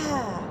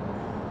 yeah.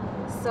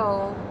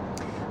 So...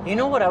 You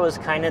know what I was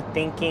kind of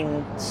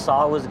thinking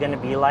Saw was going to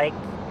be like?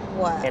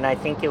 What? And I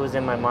think it was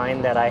in my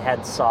mind that I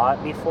had saw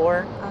it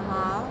before.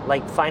 Uh-huh.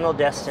 Like Final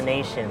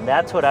Destination.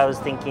 That's what I was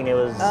thinking it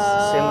was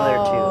similar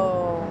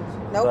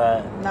to. Nope,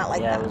 but not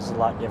like that. Yeah, it was a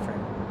lot different.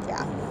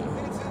 Yeah.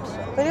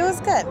 But it was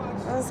good.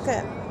 It was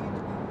good.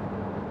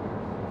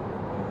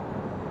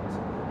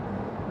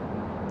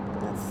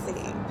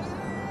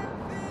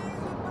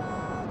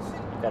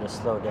 gotta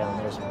slow down.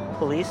 There's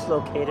police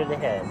located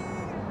ahead.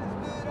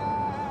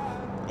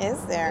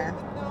 Is there?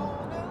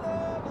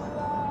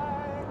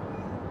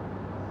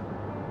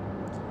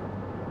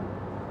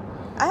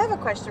 I have a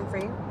question for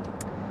you.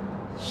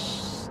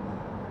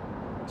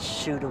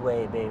 Shoot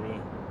away, baby.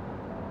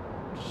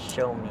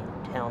 Show me.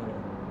 Tell me.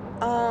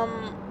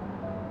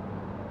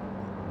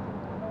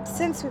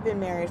 Since we've been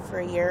married for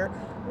a year,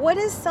 what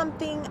is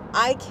something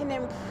I can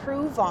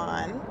improve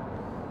on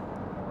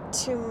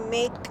to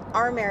make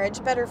our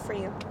marriage better for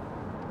you?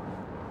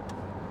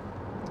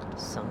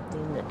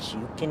 Something that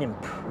you can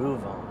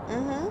improve on.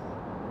 Mm-hmm.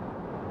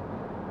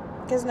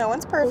 Because no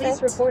one's perfect.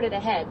 Police reported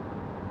ahead.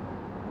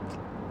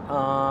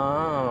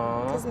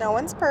 Because no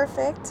one's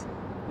perfect.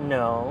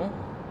 No.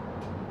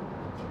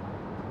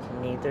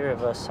 Neither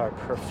of us are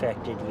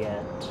perfected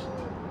yet.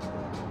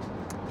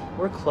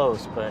 We're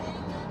close, but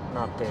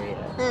not there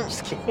yet.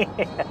 Just kidding.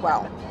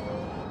 Well.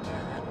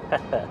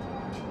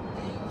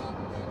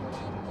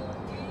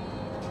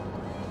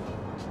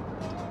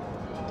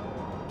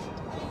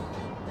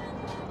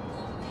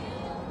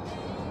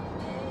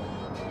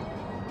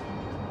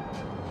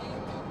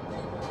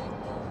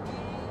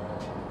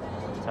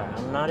 Sorry,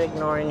 I'm not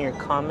ignoring your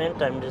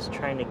comment. I'm just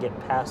trying to get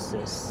past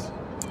this.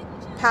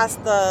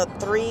 Past the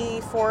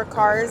 3-4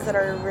 cars that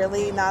are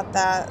really not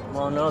that.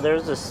 Well, no,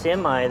 there's a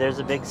semi. There's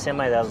a big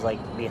semi that was like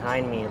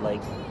behind me,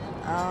 like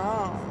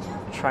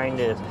trying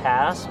to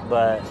pass.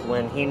 But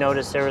when he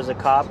noticed there was a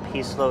cop,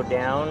 he slowed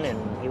down and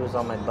he was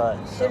on my butt.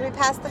 So. Did we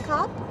pass the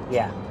cop?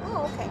 Yeah.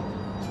 Oh, okay.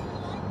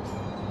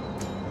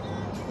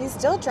 He's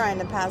still trying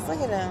to pass.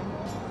 Look at him.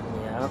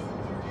 Yeah.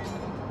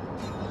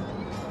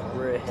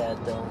 We're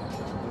ahead though,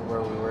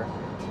 where we were.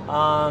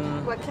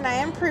 What can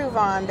I improve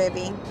on,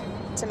 baby,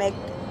 to make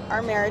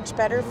our marriage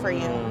better for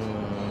you?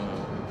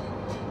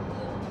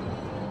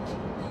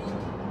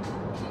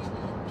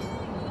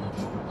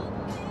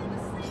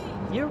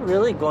 You're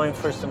really going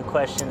for some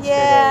questions today.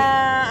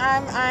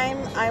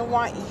 Yeah, I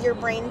want your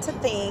brain to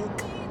think.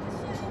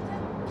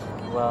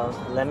 Well,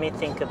 let me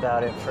think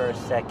about it for a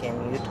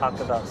second. You talk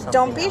about something.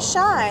 Don't be else.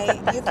 shy.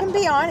 You can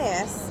be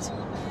honest.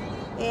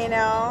 You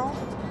know,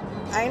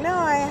 I know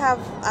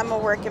I'm a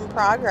work in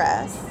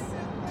progress.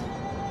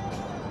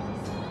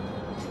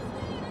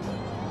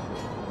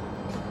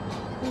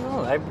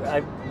 No,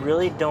 I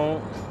really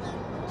don't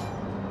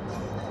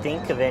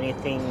think of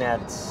anything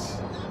that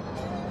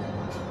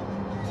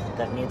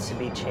needs to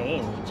be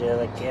changed.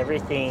 Like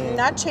everything.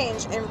 Not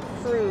change,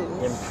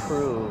 improve.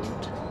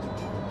 Improved.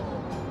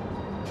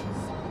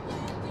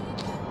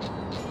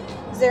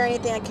 Is there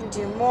anything I can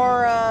do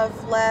more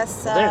of,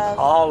 less of? There's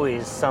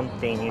always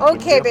something you Okay,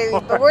 can do baby,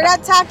 more. but we're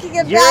not talking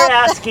about. You're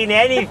asking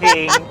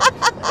anything.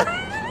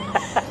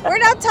 We're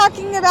not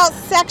talking about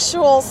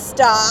sexual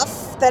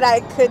stuff that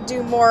I could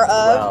do more of,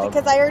 Well,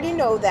 because I already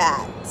know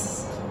that.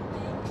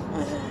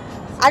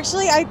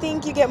 Actually, I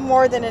think you get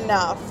more than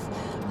enough.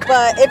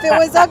 But if it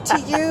was up to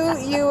you,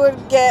 you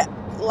would get,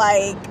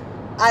 like,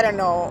 I don't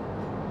know,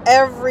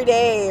 every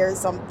day or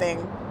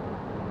something.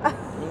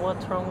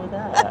 What's wrong with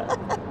that?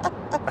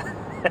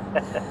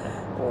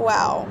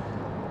 Wow.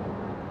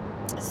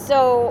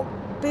 So,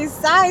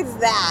 besides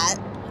that,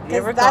 Have you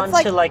ever that's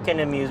gone to like an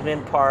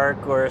amusement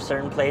park or a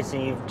certain place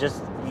and you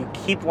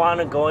keep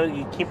wanting to go on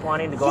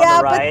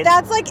the ride? But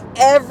that's like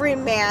every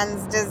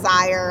man's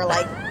desire.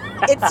 Like,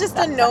 it's just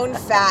a known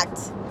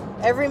fact.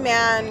 Every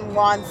man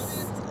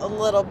wants a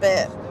little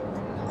bit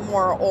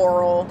more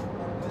oral.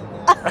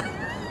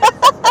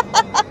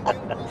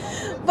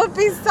 But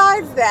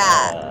besides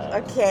that,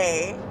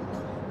 okay.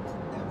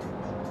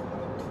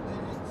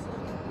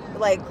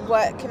 Like,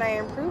 what can I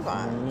improve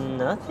on?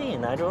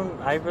 Nothing.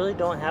 I really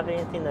don't have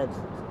anything that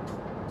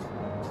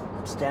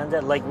stands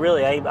out. Like,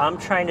 really, I'm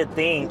trying to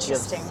think of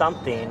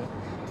something,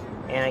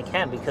 and I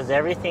can't, because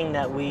everything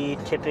that we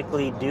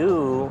typically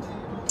do.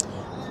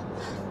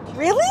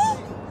 Really?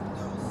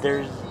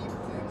 There's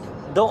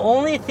the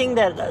only thing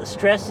that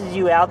stresses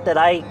you out, that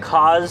I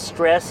cause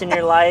stress in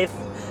your life.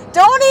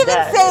 Don't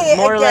even say it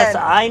more again. More or less,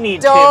 I need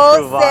Don't to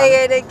improve on. Don't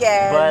say it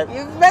again. But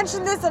you've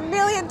mentioned this a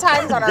million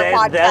times on our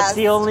podcast. That's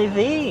the only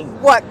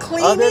thing. What,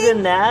 cleaning? Other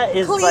than that,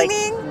 is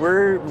cleaning?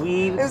 Like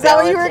we. Is that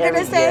what you were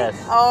gonna say?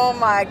 Yes. Oh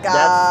my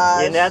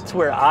gosh. That's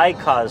where I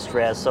cause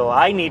stress. So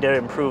I need to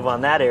improve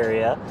on that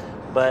area.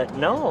 But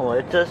no,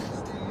 it just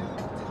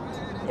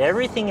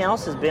everything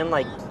else has been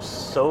like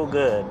so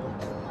good.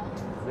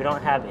 We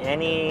don't have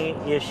any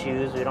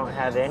issues. We don't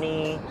have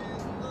any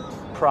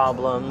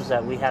problems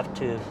that we have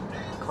to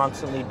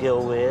constantly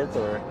deal with,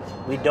 or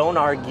we don't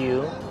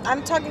argue.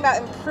 I'm talking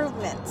about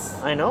improvements.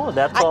 I know,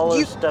 that's all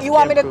the stuff. You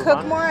want me to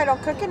cook more? I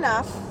don't cook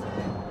enough.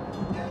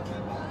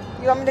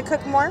 You want me to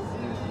cook more?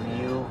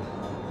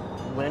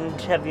 When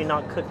have you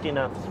not cooked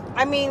enough?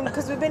 I mean,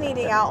 because we've been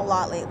eating out a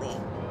lot lately.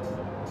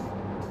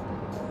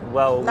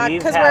 Well, not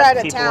we've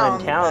had people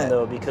in town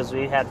though, because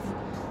we had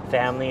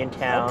family in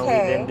town.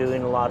 Okay. We've been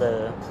doing a lot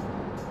of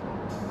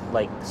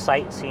like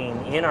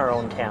sightseeing in our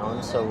own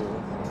town, so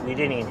we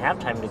didn't even have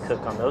time to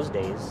cook on those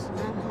days.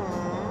 Mm-hmm.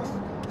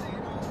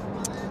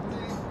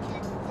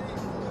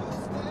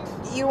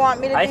 you want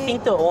me to I be...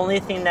 think the only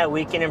thing that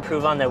we can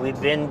improve on that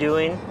we've been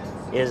doing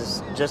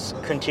is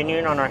just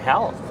continuing on our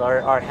health.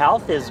 Our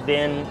health has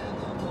been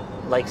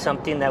like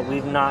something that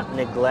we've not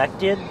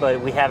neglected,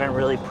 but we haven't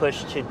really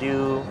pushed to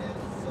do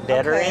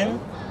better in.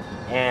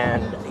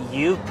 And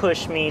you've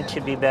pushed me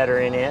to be better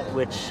in it,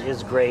 which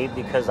is great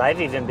because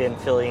I've even been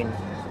feeling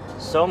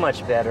so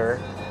much better.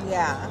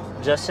 Yeah.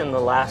 Just in the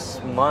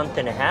last month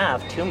and a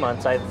half, 2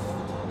 months, I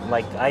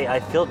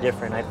feel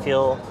different. I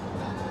feel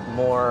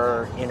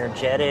more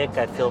energetic.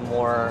 I feel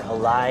more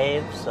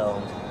alive.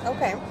 So.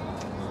 Okay.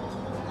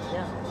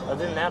 Yeah.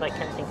 Other than that, I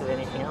can't think of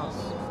anything else.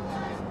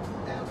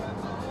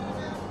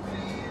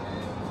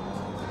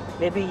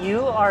 Maybe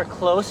you are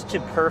close to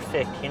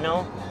perfect, you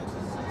know?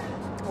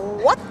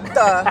 What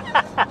the?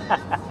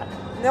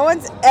 No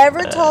one's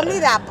ever told me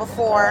that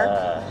before.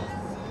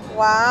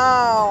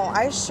 Wow.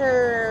 I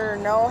sure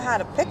know how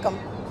to pick them.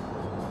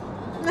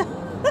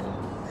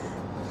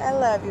 I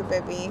love you,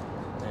 baby.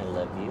 I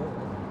love you.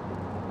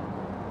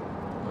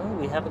 Well,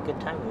 we have a good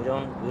time.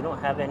 We don't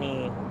have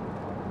any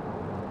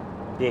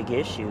big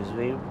issues.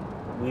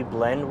 We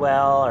blend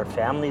well. Our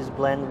families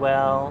blend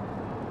well.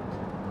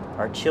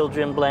 Our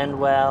children blend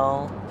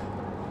well.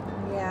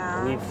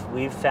 Yeah.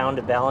 We've found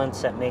a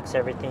balance that makes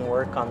everything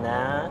work on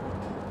that.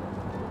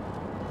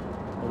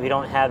 We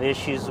don't have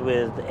issues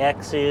with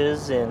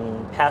exes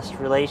and past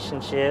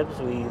relationships.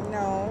 We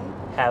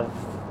have,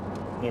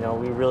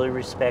 we really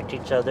respect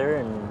each other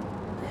and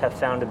have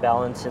found a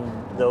balance in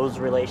those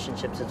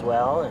relationships as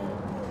well. And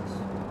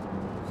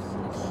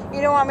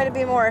you don't want me to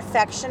be more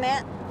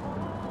affectionate?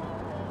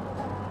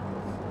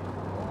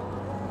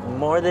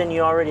 More than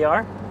you already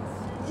are?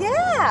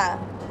 Yeah.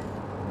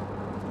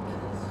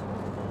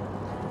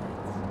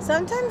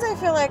 Sometimes I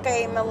feel like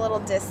I'm a little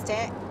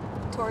distant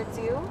towards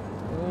you.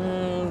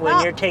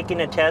 When you're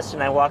taking a test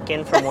and I walk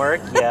in from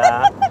work,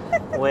 yeah.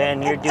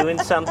 When you're doing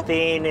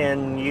something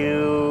and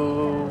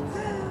you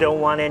don't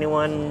want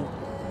anyone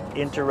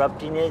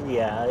interrupting it,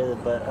 yeah.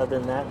 But other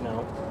than that,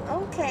 no.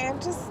 Okay, I'm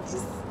just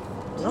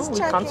No, we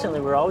checking.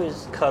 constantly, we're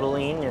always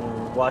cuddling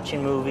and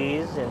watching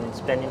movies and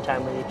spending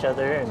time with each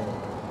other. And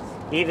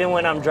even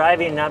when I'm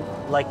driving, I'm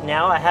like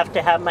now I have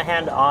to have my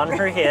hand on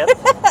her hip.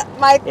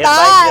 My thigh. If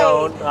I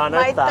don't, on her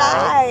my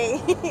thigh.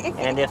 thigh.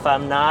 And if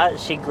I'm not,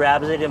 she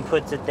grabs it and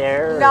puts it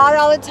there. Not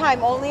all the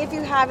time. Only if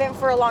you haven't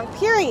for a long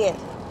period.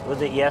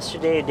 Was it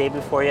yesterday, the day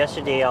before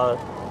yesterday,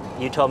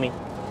 you told me,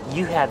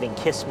 you haven't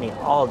kissed me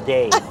all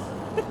day.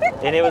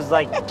 And it was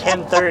like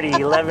 10:30,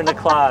 11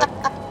 o'clock.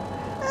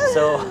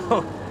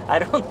 So I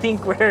don't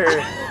think we're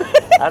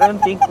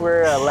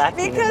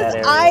lacking in that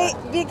area.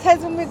 Because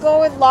when we go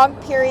with long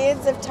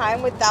periods of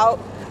time without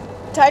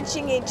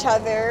touching each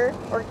other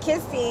or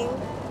kissing,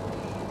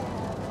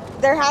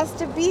 there has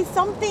to be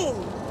something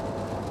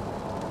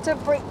to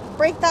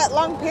break that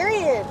long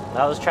period.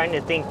 I was trying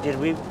to think, did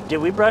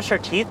we brush our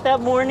teeth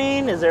that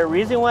morning? Is there a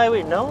reason why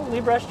we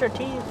brushed our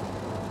teeth.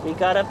 We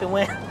got up and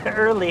went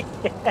early.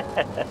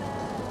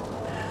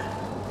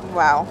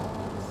 Wow.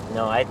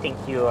 No, I think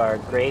you are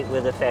great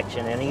with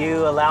affection, and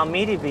you allow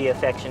me to be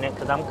affectionate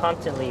because I'm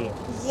constantly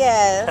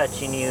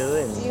touching you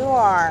and you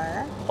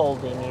are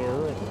holding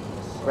you and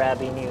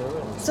grabbing you.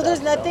 And so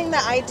there's nothing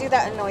that I do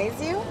that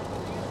annoys you?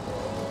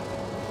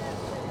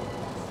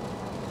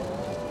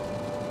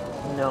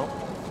 No.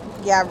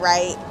 Yeah,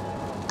 right.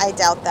 I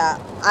doubt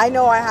that. I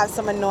know I have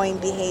some annoying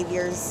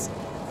behaviors.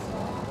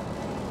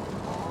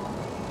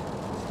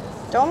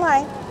 Don't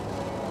lie.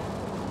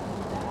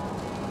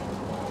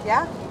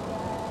 Yeah.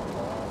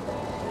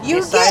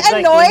 You get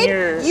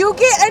annoyed. You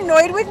get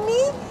annoyed with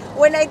me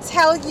when I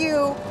tell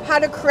you how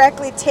to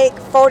correctly take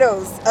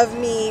photos of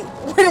me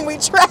when we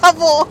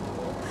travel.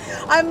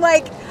 I'm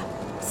like,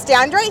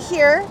 stand right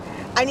here.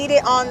 I need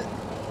it on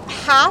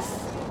half.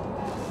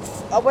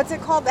 What's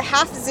it called? The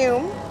half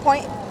zoom,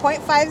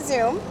 0.5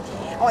 zoom.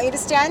 I want you to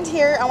stand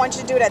here. I want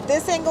you to do it at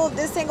this angle,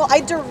 this angle.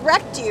 I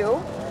direct you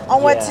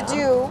on what to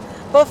do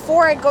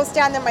before I go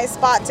stand in my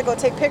spot to go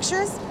take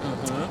pictures.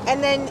 Mm-hmm.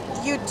 And then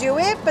you do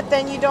it, but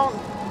then you don't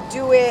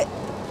do it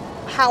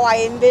how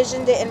I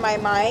envisioned it in my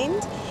mind.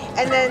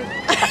 And then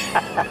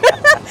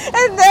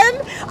and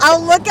then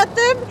I'll look at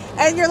them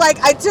and you're like,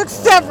 I took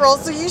several,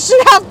 so you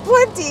should have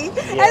plenty.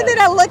 Yeah. And then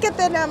I look at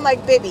them and I'm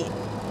like, baby,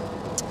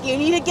 you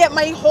need to get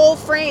my whole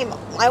frame.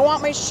 I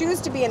want my shoes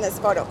to be in this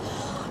photo.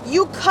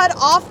 You cut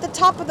off the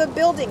top of the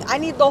building. I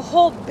need the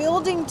whole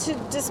building to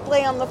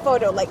display on the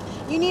photo. Like,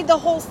 you need the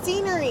whole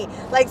scenery.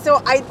 Like,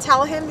 so I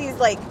tell him these,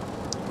 like,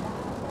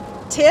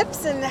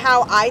 tips and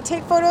how I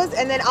take photos,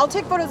 and then I'll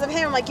take photos of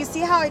him. I'm like, you see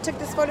how I took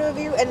this photo of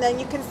you? And then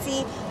you can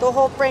see the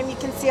whole frame. You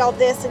can see all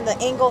this and the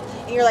angle.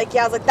 And you're like,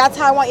 yeah. I was like, that's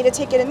how I want you to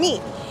take it of me.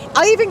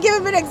 I'll even give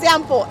him an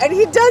example, and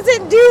he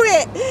doesn't do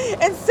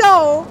it. And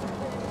so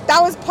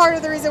that was part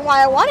of the reason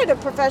why I wanted a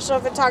professional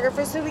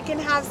photographer, so we can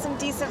have some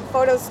decent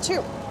photos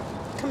too.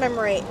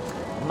 Commemorate.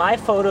 My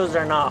photos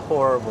are not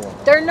horrible.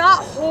 They're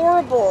not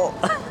horrible.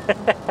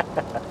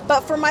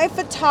 But for my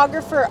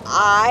photographer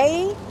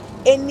eye,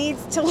 it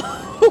needs to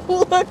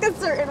look a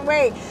certain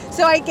way.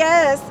 So I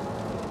guess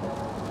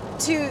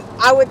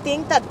I would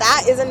think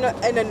that is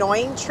an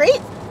annoying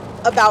trait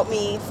about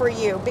me for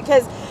you,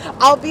 because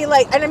I'll be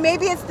like, and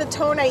maybe it's the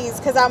tone I use,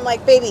 because I'm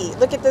like, baby,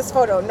 look at this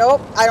photo.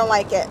 Nope, I don't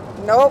like it.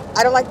 Nope,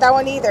 I don't like that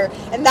one either.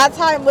 And that's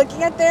how I'm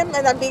looking at them,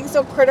 and I'm being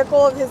so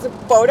critical of his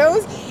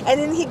photos, and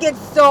then he gets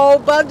so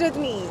bugged with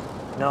me.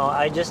 No,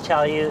 I just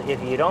tell you,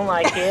 if you don't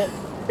like it,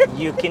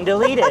 you can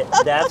delete it.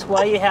 That's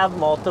why you have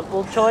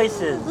multiple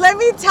choices. Let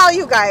me tell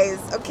you guys,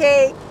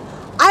 okay?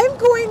 I'm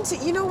going to,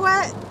 you know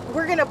what?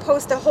 We're going to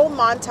post a whole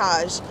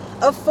montage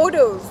of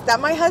photos that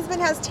my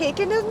husband has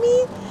taken of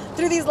me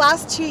through these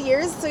last 2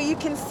 years, so you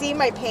can see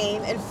my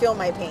pain and feel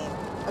my pain,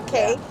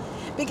 okay?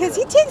 Yeah. Because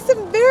he takes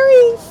some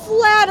very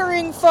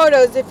flattering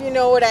photos, if you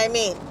know what I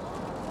mean.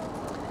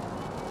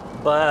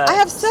 But I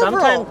have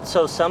several.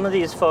 So some of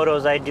these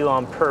photos I do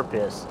on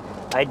purpose.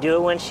 I do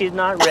it when she's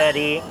not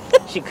ready.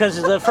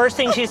 Because the first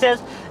thing she says,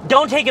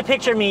 don't take a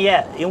picture of me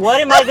yet. And what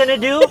am I going to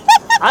do?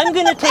 I'm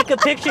going to take a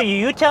picture of you.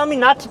 You tell me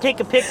not to take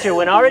a picture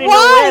when I already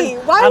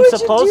know when I'm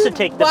supposed to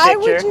take the picture.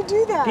 Why would you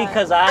do that?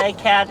 Because I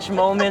catch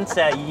moments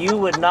that you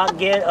would not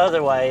get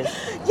otherwise.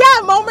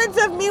 Yeah, moments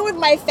of me with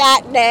my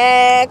fat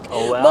neck.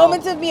 Oh, well.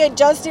 Moments of me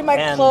adjusting my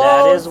clothes.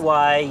 And that is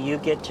why you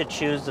get to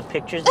choose the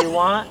pictures you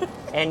want,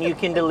 and you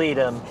can delete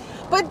them.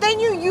 But then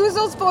you use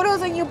those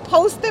photos and you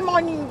post them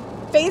on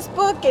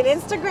Facebook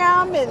and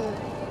Instagram and...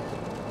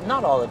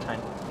 Not all the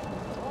time.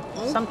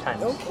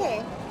 Sometimes.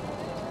 Okay.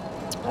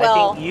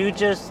 I think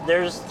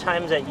there's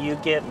times that you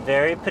get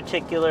very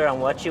particular on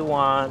what you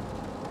want,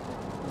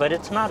 but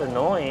it's not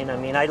annoying. I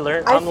mean, I'm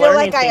learning things from you. I feel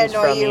like I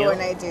annoy you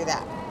when I do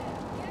that.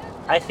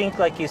 I think,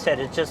 like you said,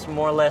 it's just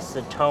more or less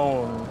the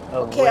tone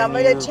of okay, I'm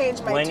going to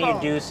change my when tone.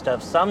 you do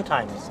stuff.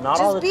 Sometimes, not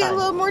all the time. Just be a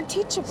little more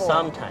teachable.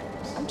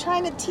 Sometimes. I'm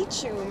trying to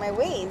teach you my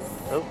ways.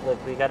 Oh,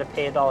 look, we got to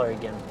pay $1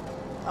 again.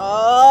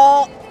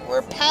 Oh,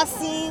 we're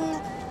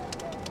passing...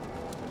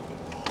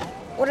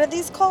 What are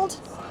these called?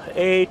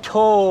 A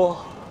toll.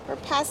 We're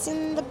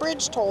passing the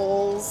bridge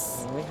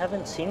tolls. We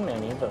haven't seen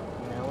many, but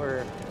now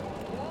we're...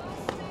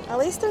 At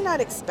least they're not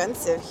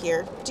expensive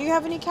here. Do you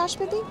have any cash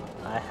with you?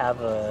 I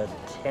have a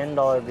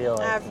 $10 bill.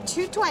 I have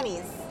two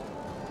 20s.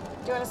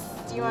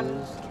 Do you want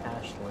Use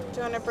cash lane. Do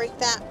you want to break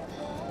that?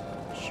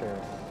 Sure.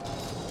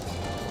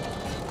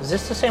 Is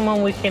this the same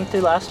one we came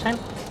through last time?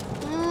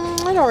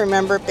 I don't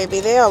remember, baby.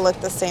 They all look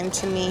the same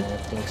to me. I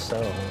think so.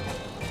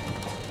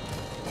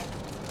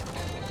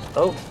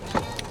 Oh.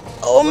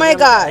 Oh my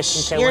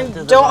gosh. You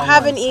don't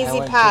have an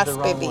easy pass,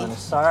 baby.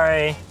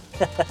 Sorry.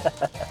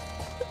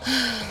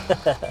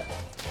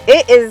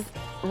 It is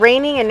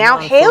raining and now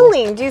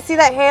hailing. Do you see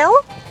that hail?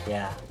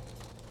 Yeah.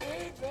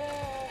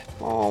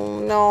 Oh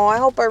no, I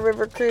hope our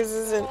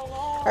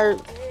our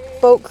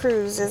boat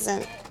cruise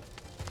isn't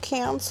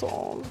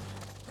canceled.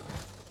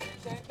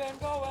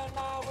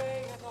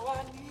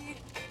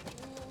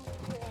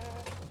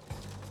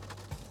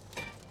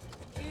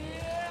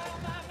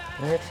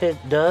 And if it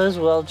does,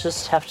 we'll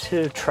just have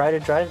to try to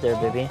drive there,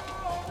 baby.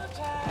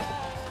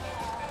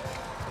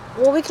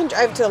 Well, we can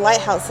drive to the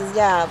lighthouses,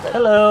 yeah. But...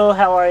 Hello,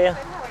 how are you?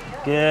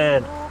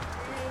 Good.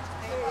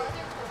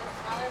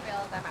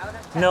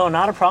 No,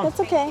 not a problem.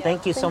 That's okay.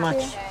 Thank you so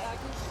much.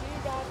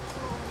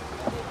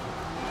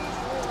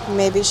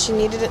 Maybe she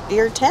needed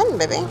your 10,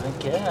 baby. I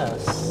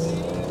guess.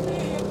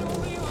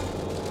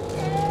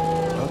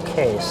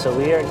 Okay, so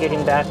we are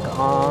getting back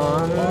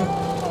on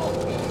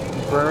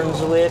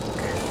Burnswick,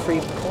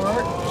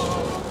 Freeport.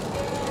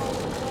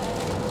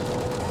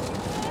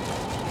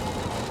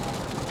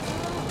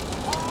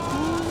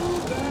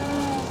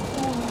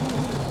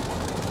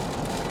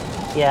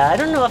 Yeah, I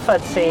don't know if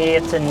I'd say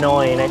it's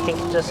annoying. I think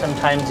it's just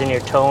sometimes in your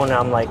tone,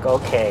 I'm like,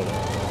 okay.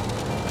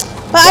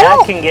 But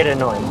that can get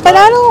annoying. But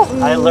I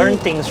don't... I learned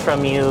things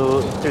from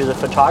you through the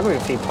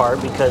photography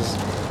part, because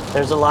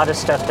there's a lot of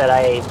stuff that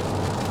I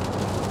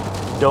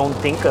don't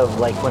think of,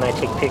 like when I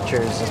take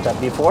pictures and stuff.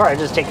 Before, I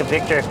just take a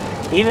picture.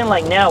 Even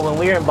like now, when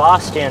we were in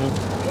Boston,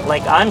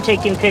 like I'm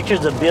taking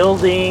pictures of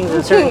buildings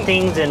and certain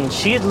things, and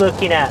she's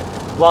looking at,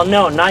 well,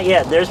 no, not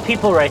yet. There's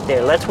people right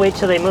there. Let's wait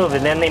till they move,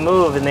 and then they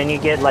move, and then you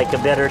get like a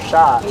better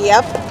shot.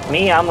 Yep.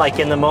 Me, I'm like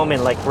in the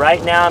moment. Like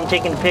right now, I'm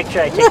taking a picture.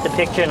 I take the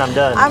picture, and I'm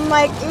done. I'm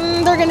like,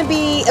 they're gonna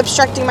be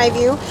obstructing my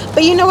view.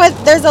 But you know what?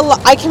 There's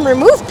I can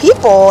remove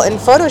people in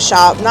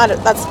Photoshop.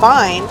 That's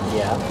fine.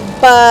 Yeah.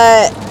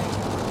 But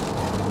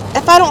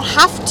if I don't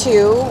have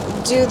to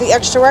do the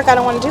extra work, I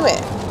don't want to do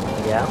it.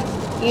 Yeah.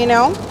 You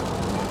know?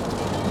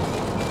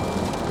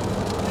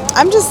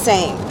 I'm just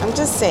saying.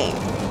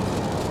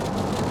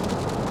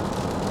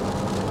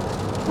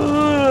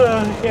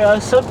 Yeah,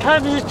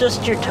 sometimes it's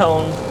just your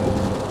tone,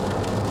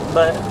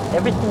 but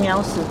everything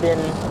else has been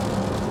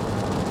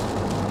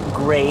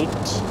great.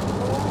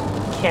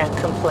 Can't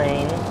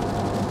complain.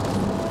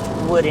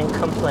 Wouldn't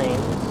complain.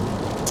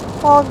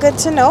 Well, good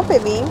to know,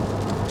 baby.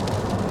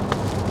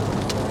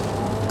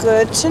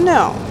 Good to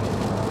know.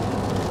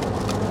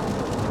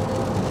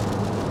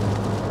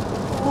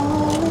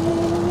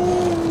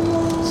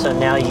 So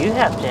now you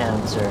have to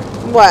answer.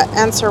 What?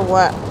 Answer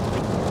what?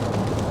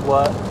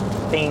 What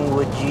thing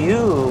would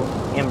you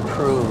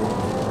improve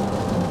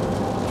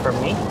for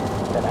me?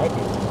 that I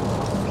do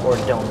or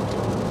don't do?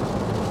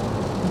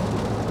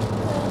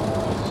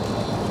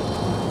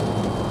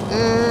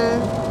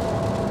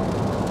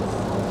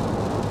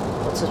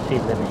 What's the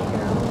speed limit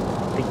here? I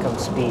don't think I'm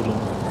speeding.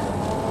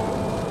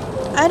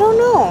 I don't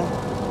know.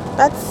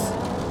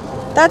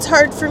 That's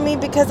hard for me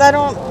because I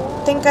don't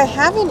think I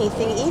have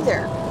anything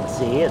either.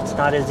 See, it's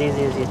not as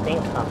easy as you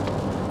think, huh?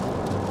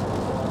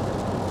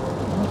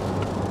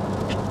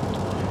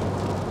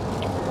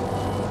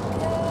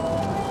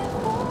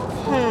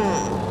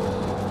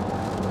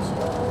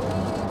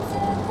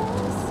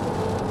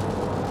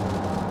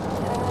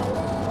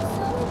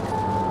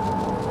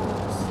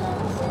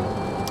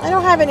 I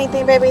don't have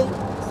anything, baby.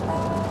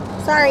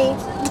 Sorry.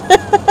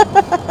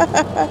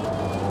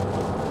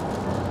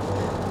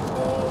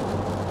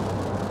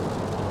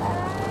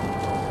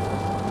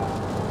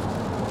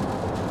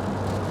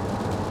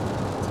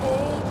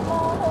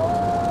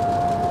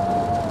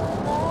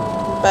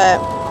 But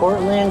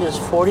Portland is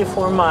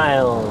 44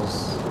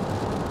 miles.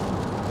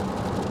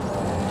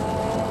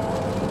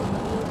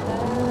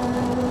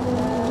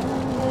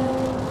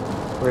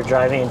 We're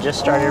driving, it just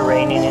started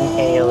raining and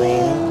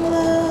hailing.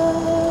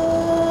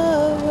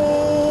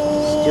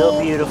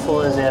 Still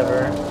beautiful as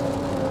ever.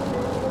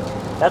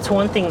 That's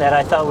one thing that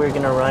I thought we were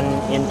going to run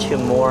into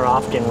more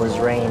often was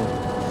rain.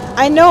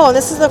 I know,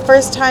 this is the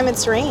first time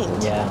it's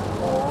rained. Yeah.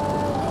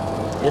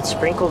 It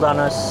sprinkled on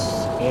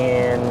us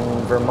in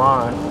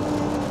Vermont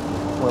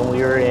when we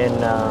were in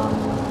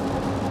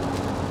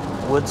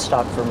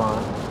Woodstock,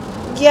 Vermont.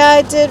 Yeah,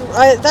 it did.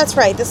 That's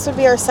right. This would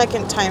be our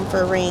second time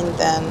for rain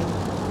then.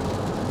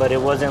 But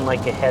it wasn't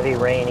like a heavy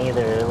rain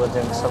either. It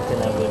wasn't something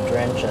that would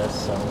drench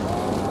us. So.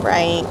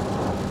 Right.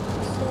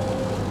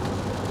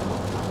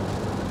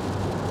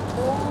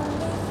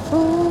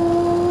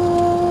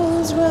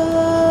 Fools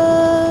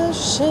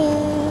rushing.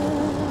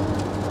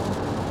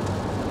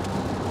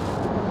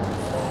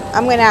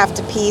 I'm gonna have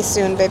to pee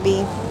soon,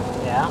 baby.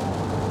 Yeah?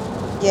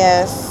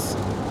 Yes.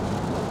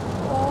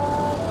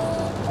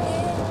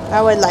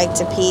 I would like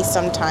to pee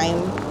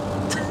sometime.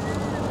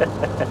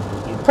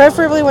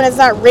 Preferably when it's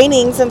not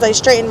raining since I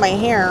straightened my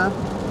hair.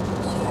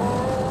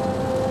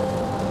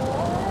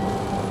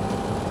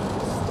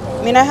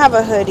 I mean, I have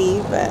a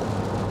hoodie, but...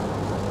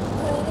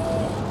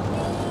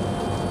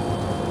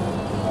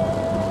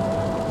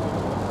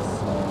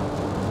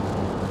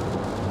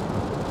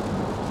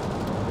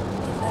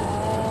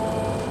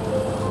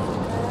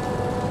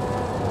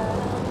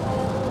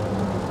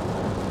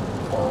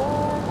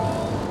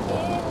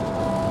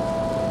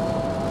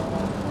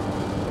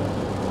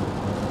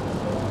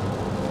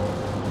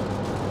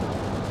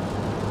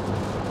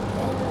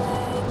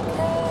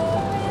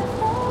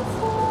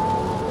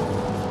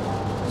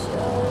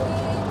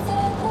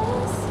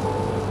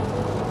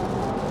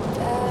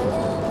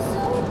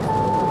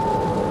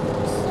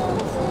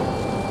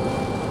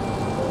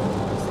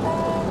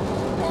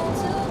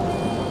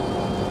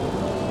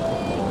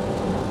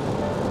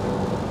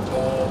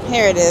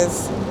 Here it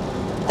is.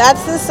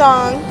 That's the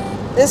song.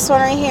 This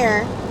one right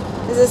here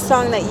is a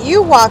song that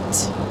you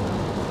walked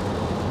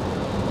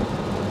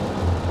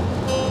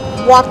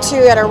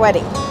to at our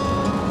wedding.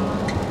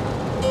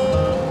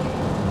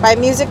 By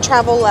Music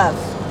Travel Love.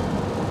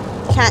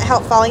 Can't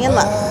Help Falling in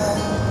Love.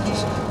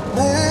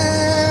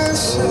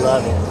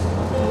 Love it.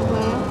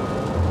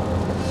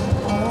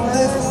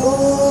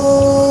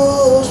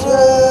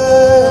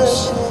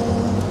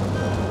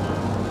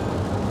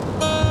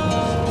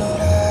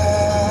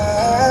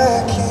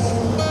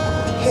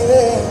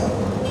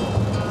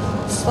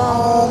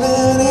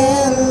 Falling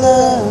in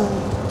love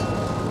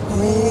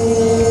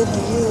with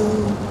you.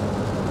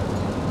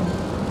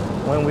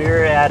 When we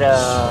were at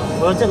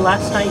what was it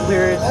last night? We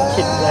were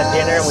at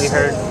dinner and we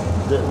heard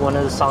one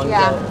of the songs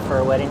for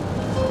our wedding.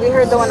 We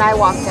heard the one I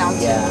walked down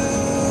to. Yeah.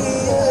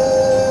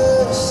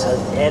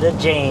 Etta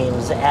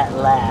James, At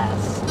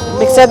Last.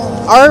 Except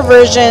our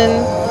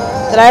version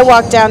that I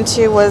walked down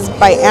to was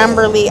by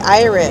Amberly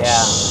Irish.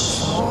 Yeah.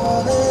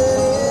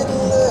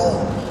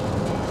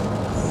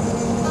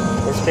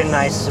 It's been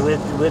nice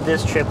with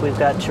this trip. We've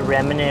got to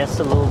reminisce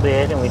a little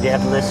bit, and we did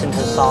have to listen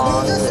to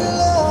songs.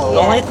 The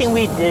only thing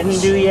we didn't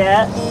do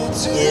yet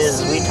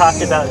is we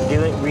talked about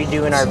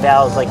redoing our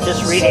vows, like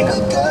just reading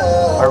them,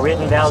 our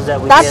written vows that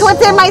we did. That's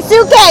what's in my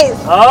suitcase.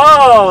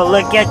 Oh,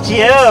 look at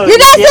you! You're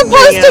not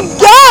supposed to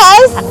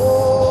guess.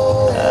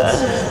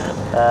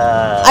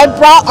 I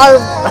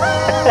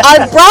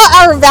brought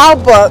our vow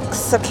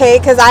books, okay?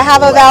 Because I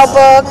have a vow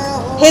book.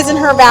 His and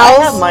her vows.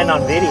 I have mine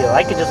on video.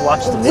 I could just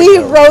watch the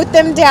video. We wrote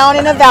them down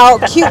in a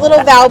cute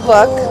little vow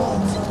book.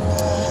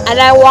 And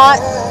I want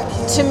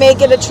to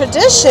make it a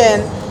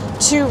tradition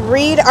to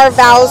read our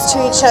vows to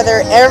each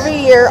other every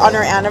year on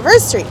our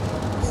anniversary.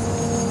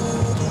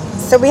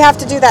 So we have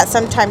to do that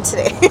sometime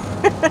today.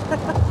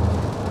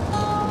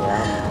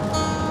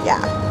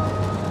 Yeah.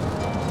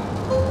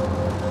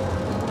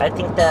 I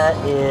think that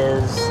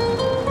is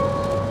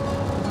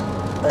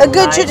a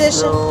good nice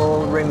tradition.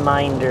 Little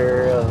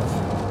reminder of.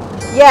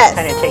 Yes.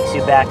 Kind of takes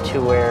you back to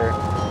where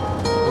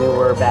we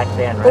were back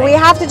then, right? But we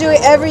have to do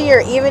it every year,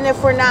 even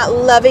if we're not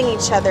loving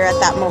each other at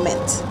that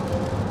moment.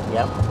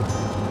 Yep.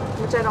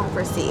 which I don't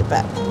foresee,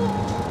 but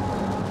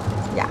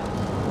yeah.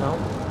 No.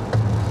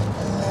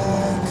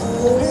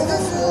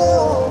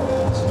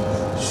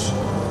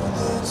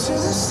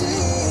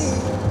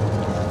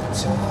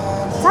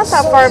 It's not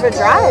that far of a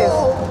drive,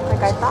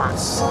 like I thought.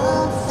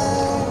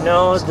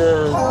 No,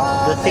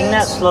 the thing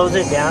that slows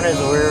it down is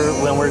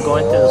when we're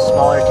going through the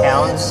smaller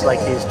towns, like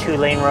these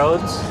 2-lane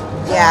roads.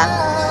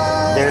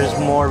 Yeah. There's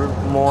more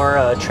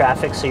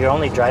traffic, so you're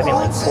only driving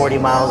like 40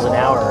 miles an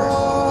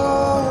hour.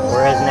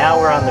 Whereas now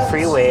we're on the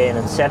freeway and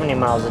it's 70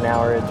 miles an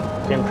hour.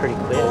 It's been pretty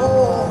quick.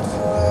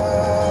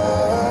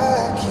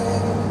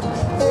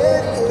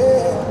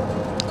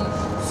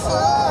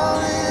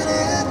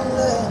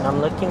 And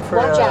I'm looking for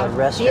Watch a out,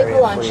 rest vehicle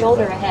area on for you,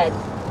 shoulder but ahead.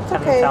 It's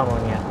haven't okay. found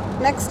one yet.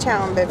 Next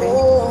town, baby.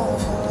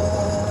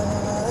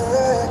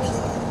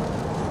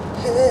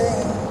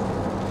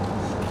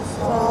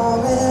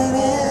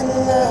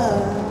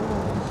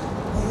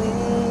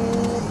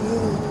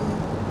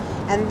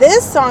 And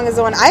this song is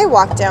the one I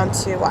walked down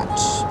to watch.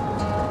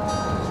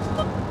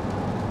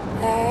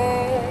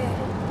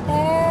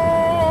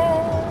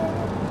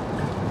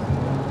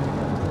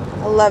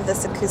 I love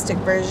this acoustic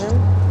version.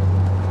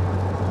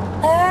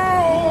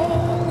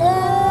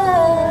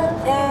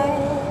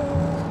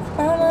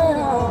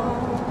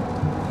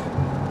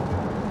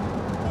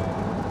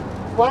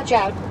 Watch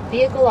out,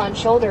 vehicle on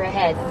shoulder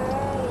ahead.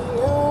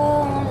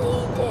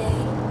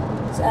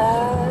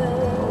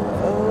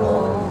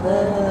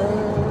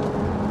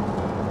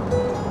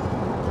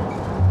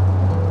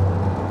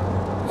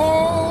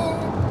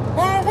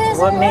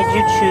 What made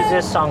you choose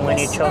this song when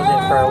you chose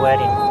it for our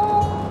wedding?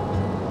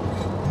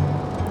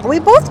 We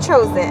both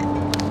chose it.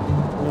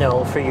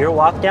 No, for your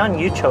walk down,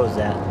 you chose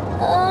that.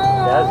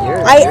 That was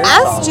yours. I your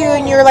asked song. you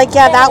and you're like,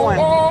 yeah, that one.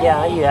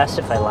 Yeah, you asked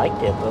if I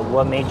liked it, but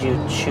what made you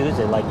choose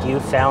it? Like,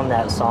 you found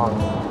that song.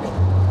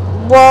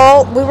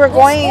 Well, we were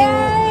going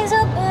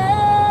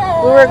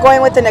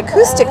with an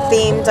acoustic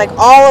theme. Like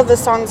all of the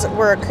songs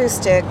were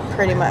acoustic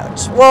pretty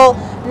much. Well,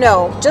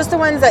 no, just the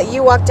ones that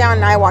you walked down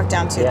and I walked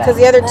down to, because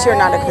the other two are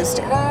not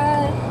acoustic.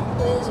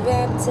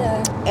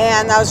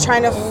 And I was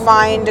trying to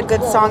find a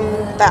good song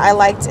that I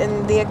liked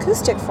in the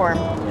acoustic form.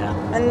 Yeah.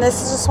 And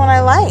this is just one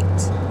I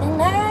liked.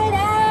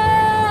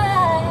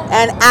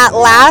 And at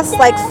last,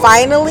 like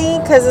finally,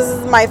 because this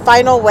is my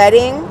final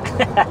wedding,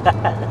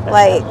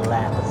 like,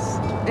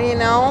 you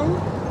know?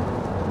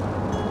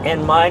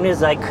 And mine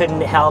is I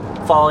couldn't help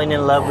falling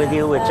in love with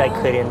you, which I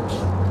couldn't.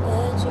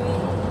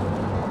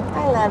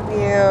 I love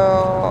you.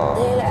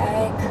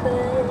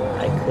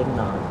 I could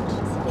not.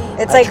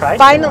 It's I like tried to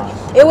finally,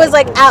 not. it was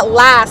like at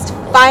last,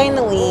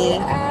 finally.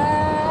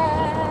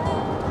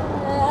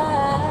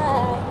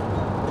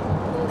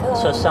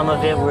 So some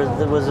of it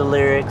was the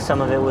lyrics,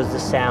 some of it was the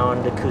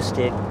sound,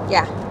 acoustic.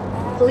 Yeah.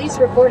 Police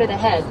reported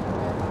ahead.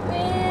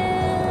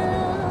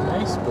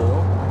 Nice, boo.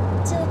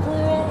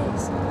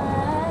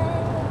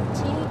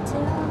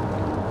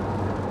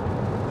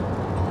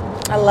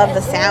 I love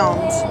the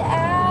sound.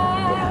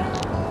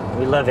 Yeah.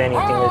 We love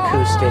anything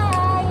acoustic.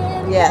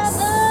 Yes.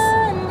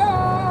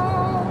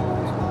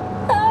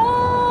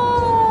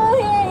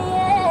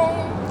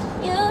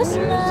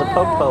 There's the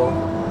popo.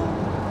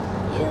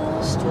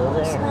 Still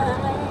there.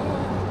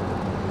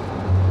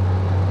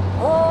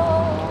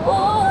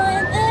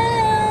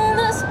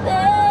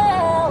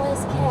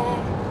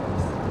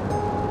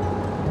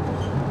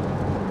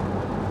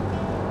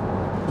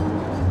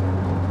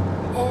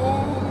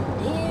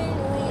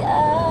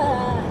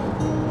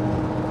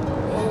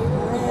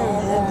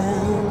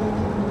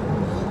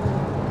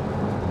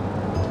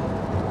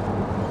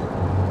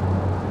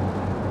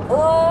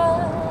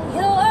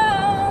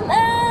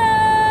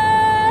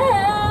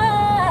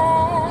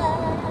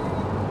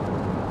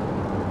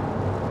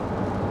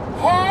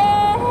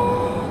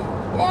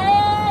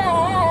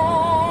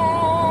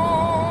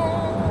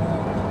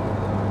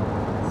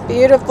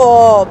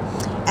 Beautiful.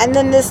 And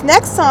then this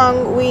next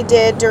song we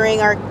did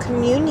during our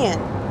communion.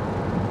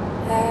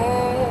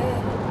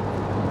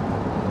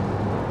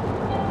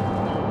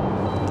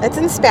 It's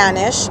in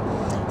Spanish.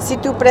 Si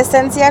tu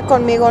presencia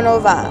conmigo no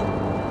va.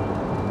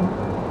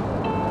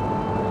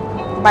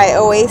 By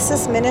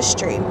Oasis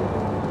Ministry.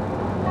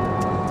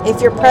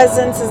 If your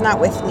presence is not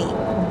with me.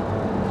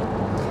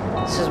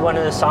 This is one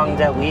of the songs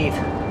that we've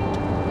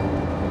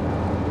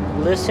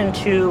listened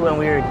to when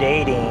we were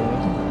dating.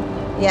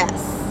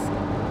 Yes.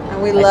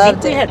 And we I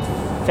loved think we it.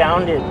 had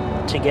found it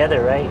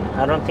together, right?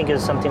 I don't think it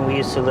was something we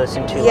used to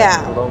listen to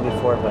Yeah. like alone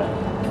before, but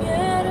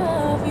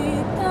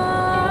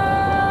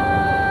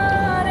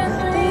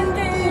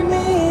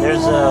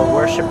there's a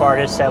worship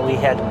artist that we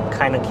had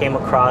kind of came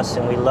across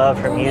and we love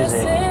her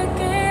music.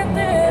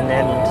 And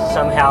then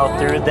somehow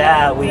through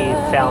that we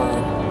found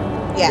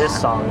this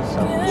song.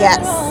 So Yes.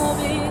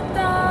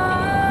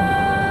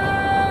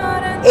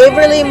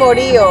 Averly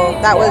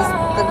Morillo, that was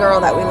the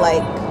girl that we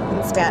like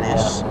in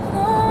Spanish.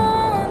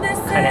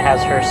 kind of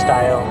has her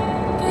style.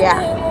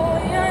 Yeah.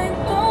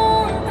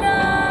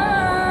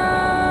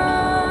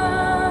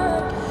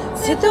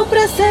 Si tu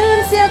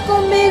presencia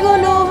conmigo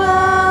no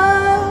va.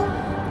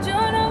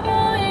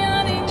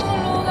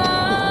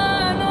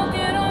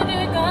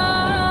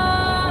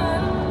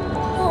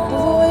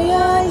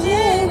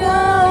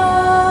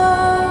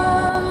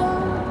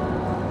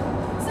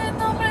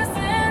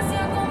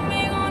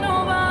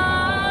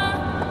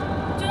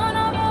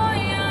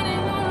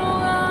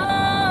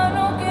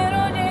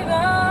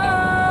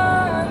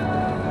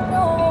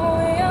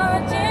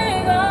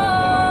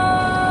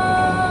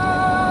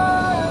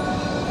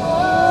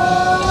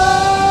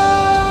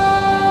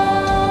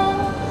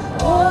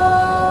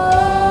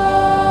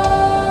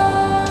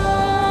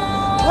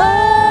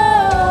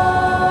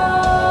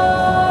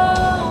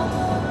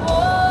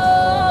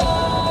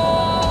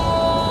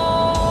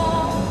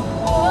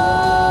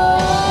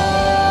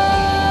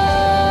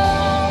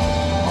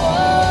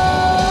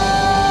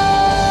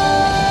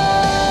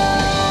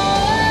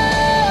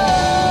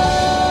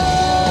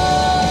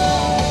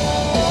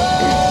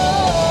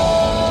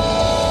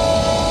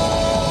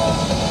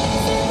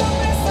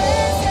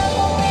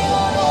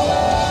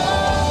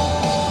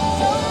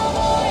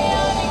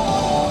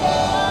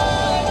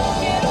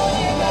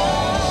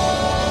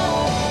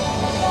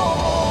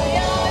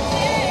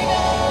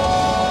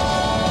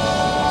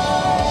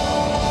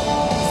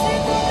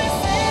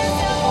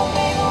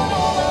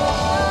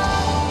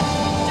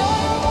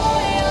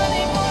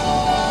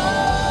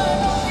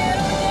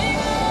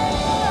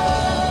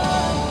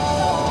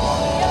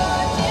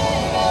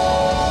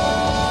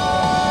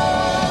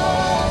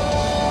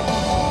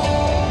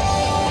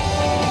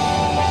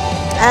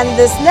 And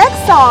this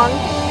next song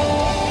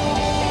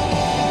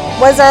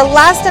was our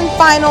last and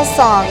final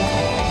song.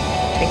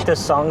 I think the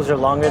songs are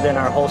longer than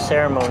our whole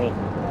ceremony.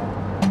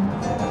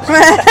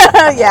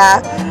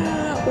 Yeah.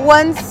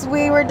 Once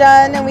we were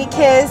done and we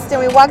kissed and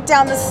we walked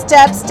down the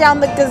steps, down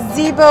the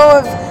gazebo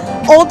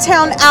of Old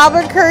Town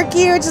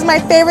Albuquerque, which is my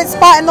favorite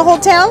spot in the whole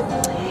town,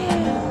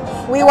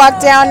 we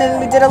walked down and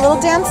we did a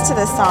little dance to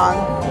this song.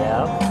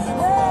 Yeah.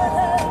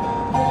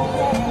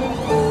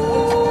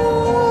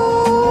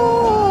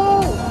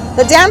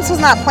 The dance was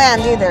not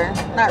planned either.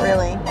 Not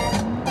really.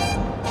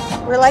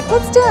 We're like,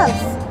 let's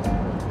dance.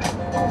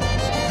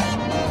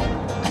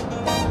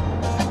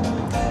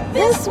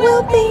 This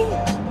will be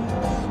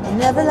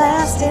an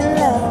everlasting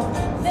love.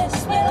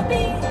 This will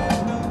be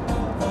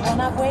the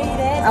one I've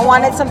waited. I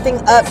wanted something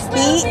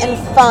upbeat and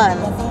fun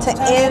to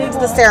end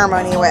the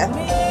ceremony with.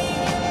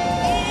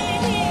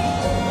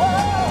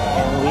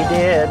 And we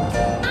did.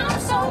 I'm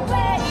so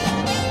glad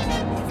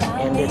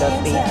Ended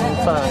up being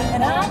fun.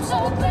 and I'm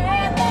so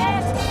glad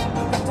that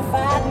to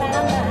find my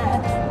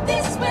mind.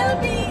 This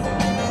will be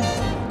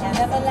an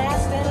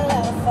everlasting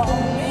love for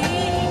me.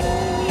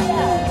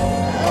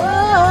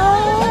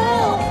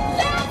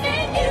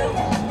 Loving you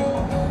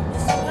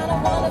is so kind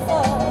of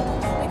wonderful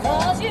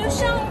because you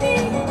show me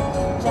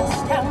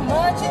just how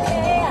much you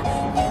care.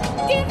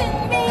 You've given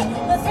me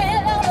the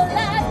thrill of a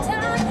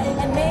lifetime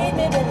and made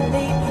me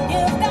believe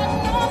you've got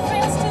no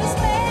friends to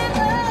spare.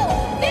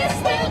 Oh, this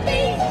will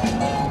be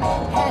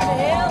an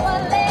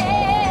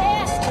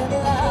everlasting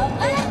love.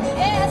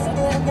 Yes, it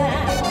will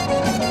now.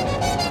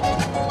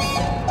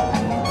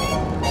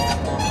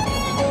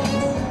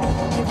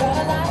 You brought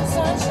a lot of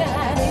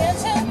sunshine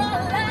into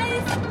my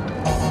life.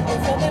 You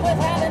filled me with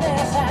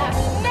happiness I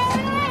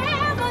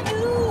never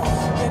knew.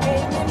 You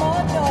gave me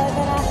more joy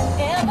than I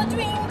ever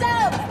dreamed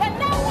of. And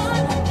no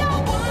one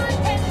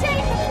can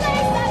take the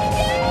place that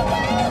you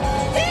will.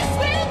 This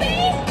will be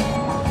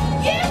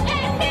you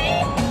and me.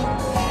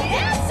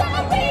 Yes,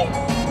 I'll be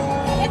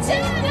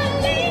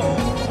eternally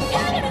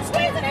hugging and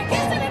squeezing and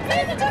kissing and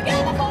pleasing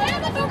together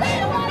forever,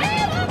 forever,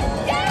 whatever.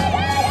 Yeah,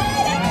 yeah,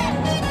 yeah,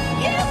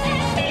 yeah. You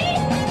and me.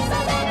 So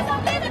long as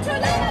I'm living true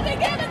love, I'll be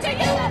giving to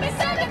you. I'll be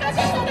serving 'cause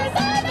you so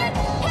deserve it.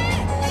 Hey,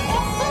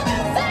 you're so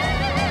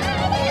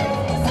deserving.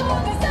 You're so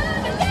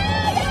deserving.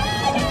 Yeah,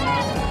 yeah,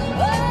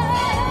 yeah.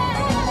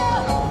 Oh,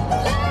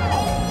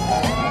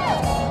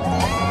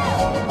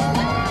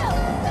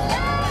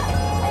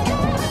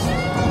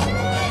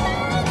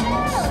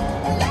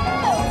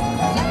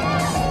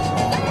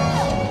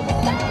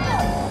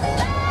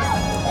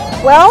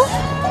 Well,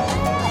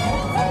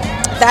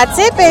 that's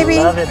it, baby.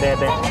 Love it,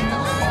 baby.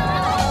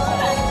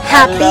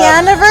 Happy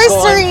I love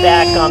anniversary. Going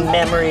back on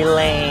memory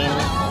lane.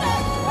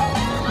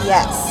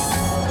 Yes.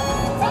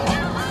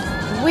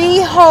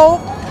 We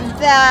hope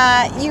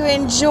that you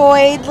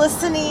enjoyed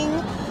listening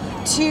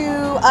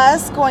to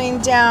us going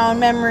down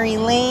memory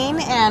lane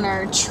and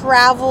our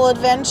travel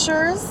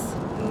adventures.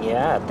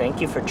 Yeah,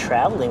 thank you for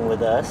traveling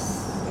with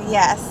us.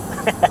 Yes.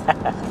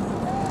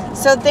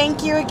 So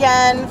thank you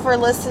again for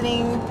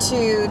listening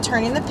to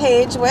Turning the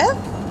Page with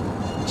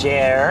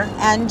Jer,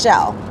 and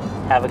Jel.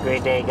 have a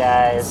great day,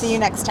 guys. See you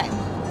next time.